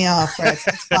to cut me off. Right?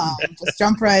 Just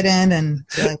jump right in and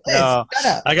be like, hey, shut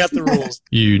up. I got the rules.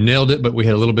 You nailed it, but we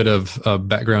had a little bit of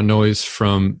background noise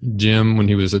from Jim when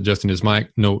he was adjusting his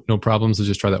mic. No problems. Let's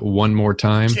just try that one more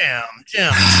time.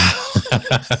 Jim.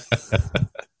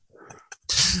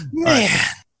 Man.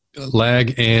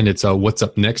 Lag, and it's a What's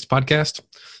Up Next podcast.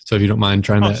 So if you don't mind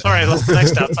trying that. Sorry, that's the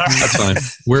next up. Sorry. That's fine.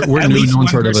 We're new. No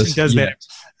one's heard of us. Does that.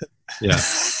 Yeah.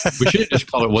 We should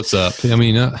just call it What's Up. I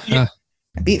mean,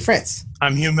 beat Fritz.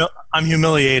 I'm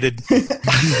humiliated.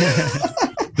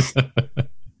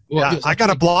 Well, I got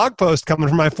a blog post coming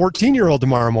from my 14-year-old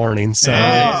tomorrow morning. So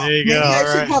there you go. Maybe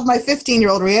I should have my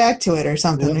 15-year-old react to it or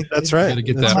something. Yeah, that's right. Got to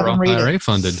get that IRA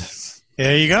funded.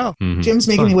 There you go. Mm-hmm. Jim's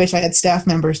making me wish I had staff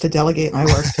members to delegate my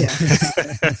work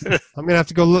to. I'm going to have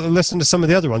to go listen to some of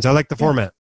the other ones. I like the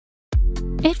format.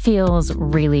 It feels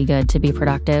really good to be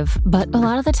productive, but a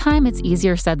lot of the time it's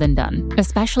easier said than done,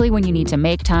 especially when you need to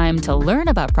make time to learn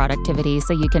about productivity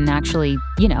so you can actually,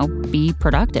 be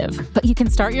productive. But you can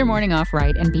start your morning off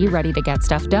right and be ready to get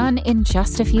stuff done in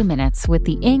just a few minutes with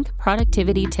the Inc.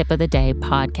 Productivity Tip of the Day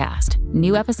podcast.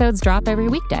 New episodes drop every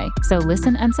weekday, so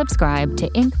listen and subscribe to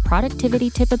Inc.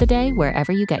 Productivity Tip of the Day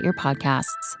wherever you get your podcasts.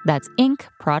 That's Inc.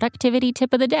 Productivity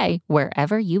Tip of the Day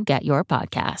wherever you get your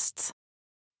podcasts.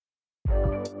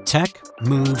 Tech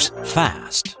moves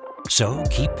fast, so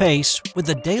keep pace with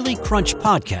the Daily Crunch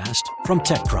podcast from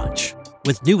TechCrunch.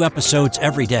 With new episodes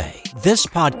every day, this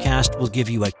podcast will give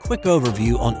you a quick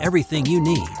overview on everything you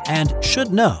need and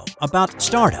should know about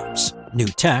startups, new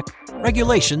tech,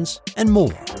 regulations, and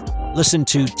more. Listen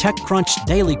to TechCrunch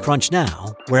Daily Crunch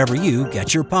now, wherever you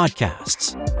get your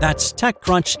podcasts. That's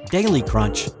TechCrunch Daily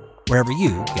Crunch, wherever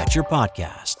you get your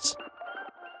podcasts.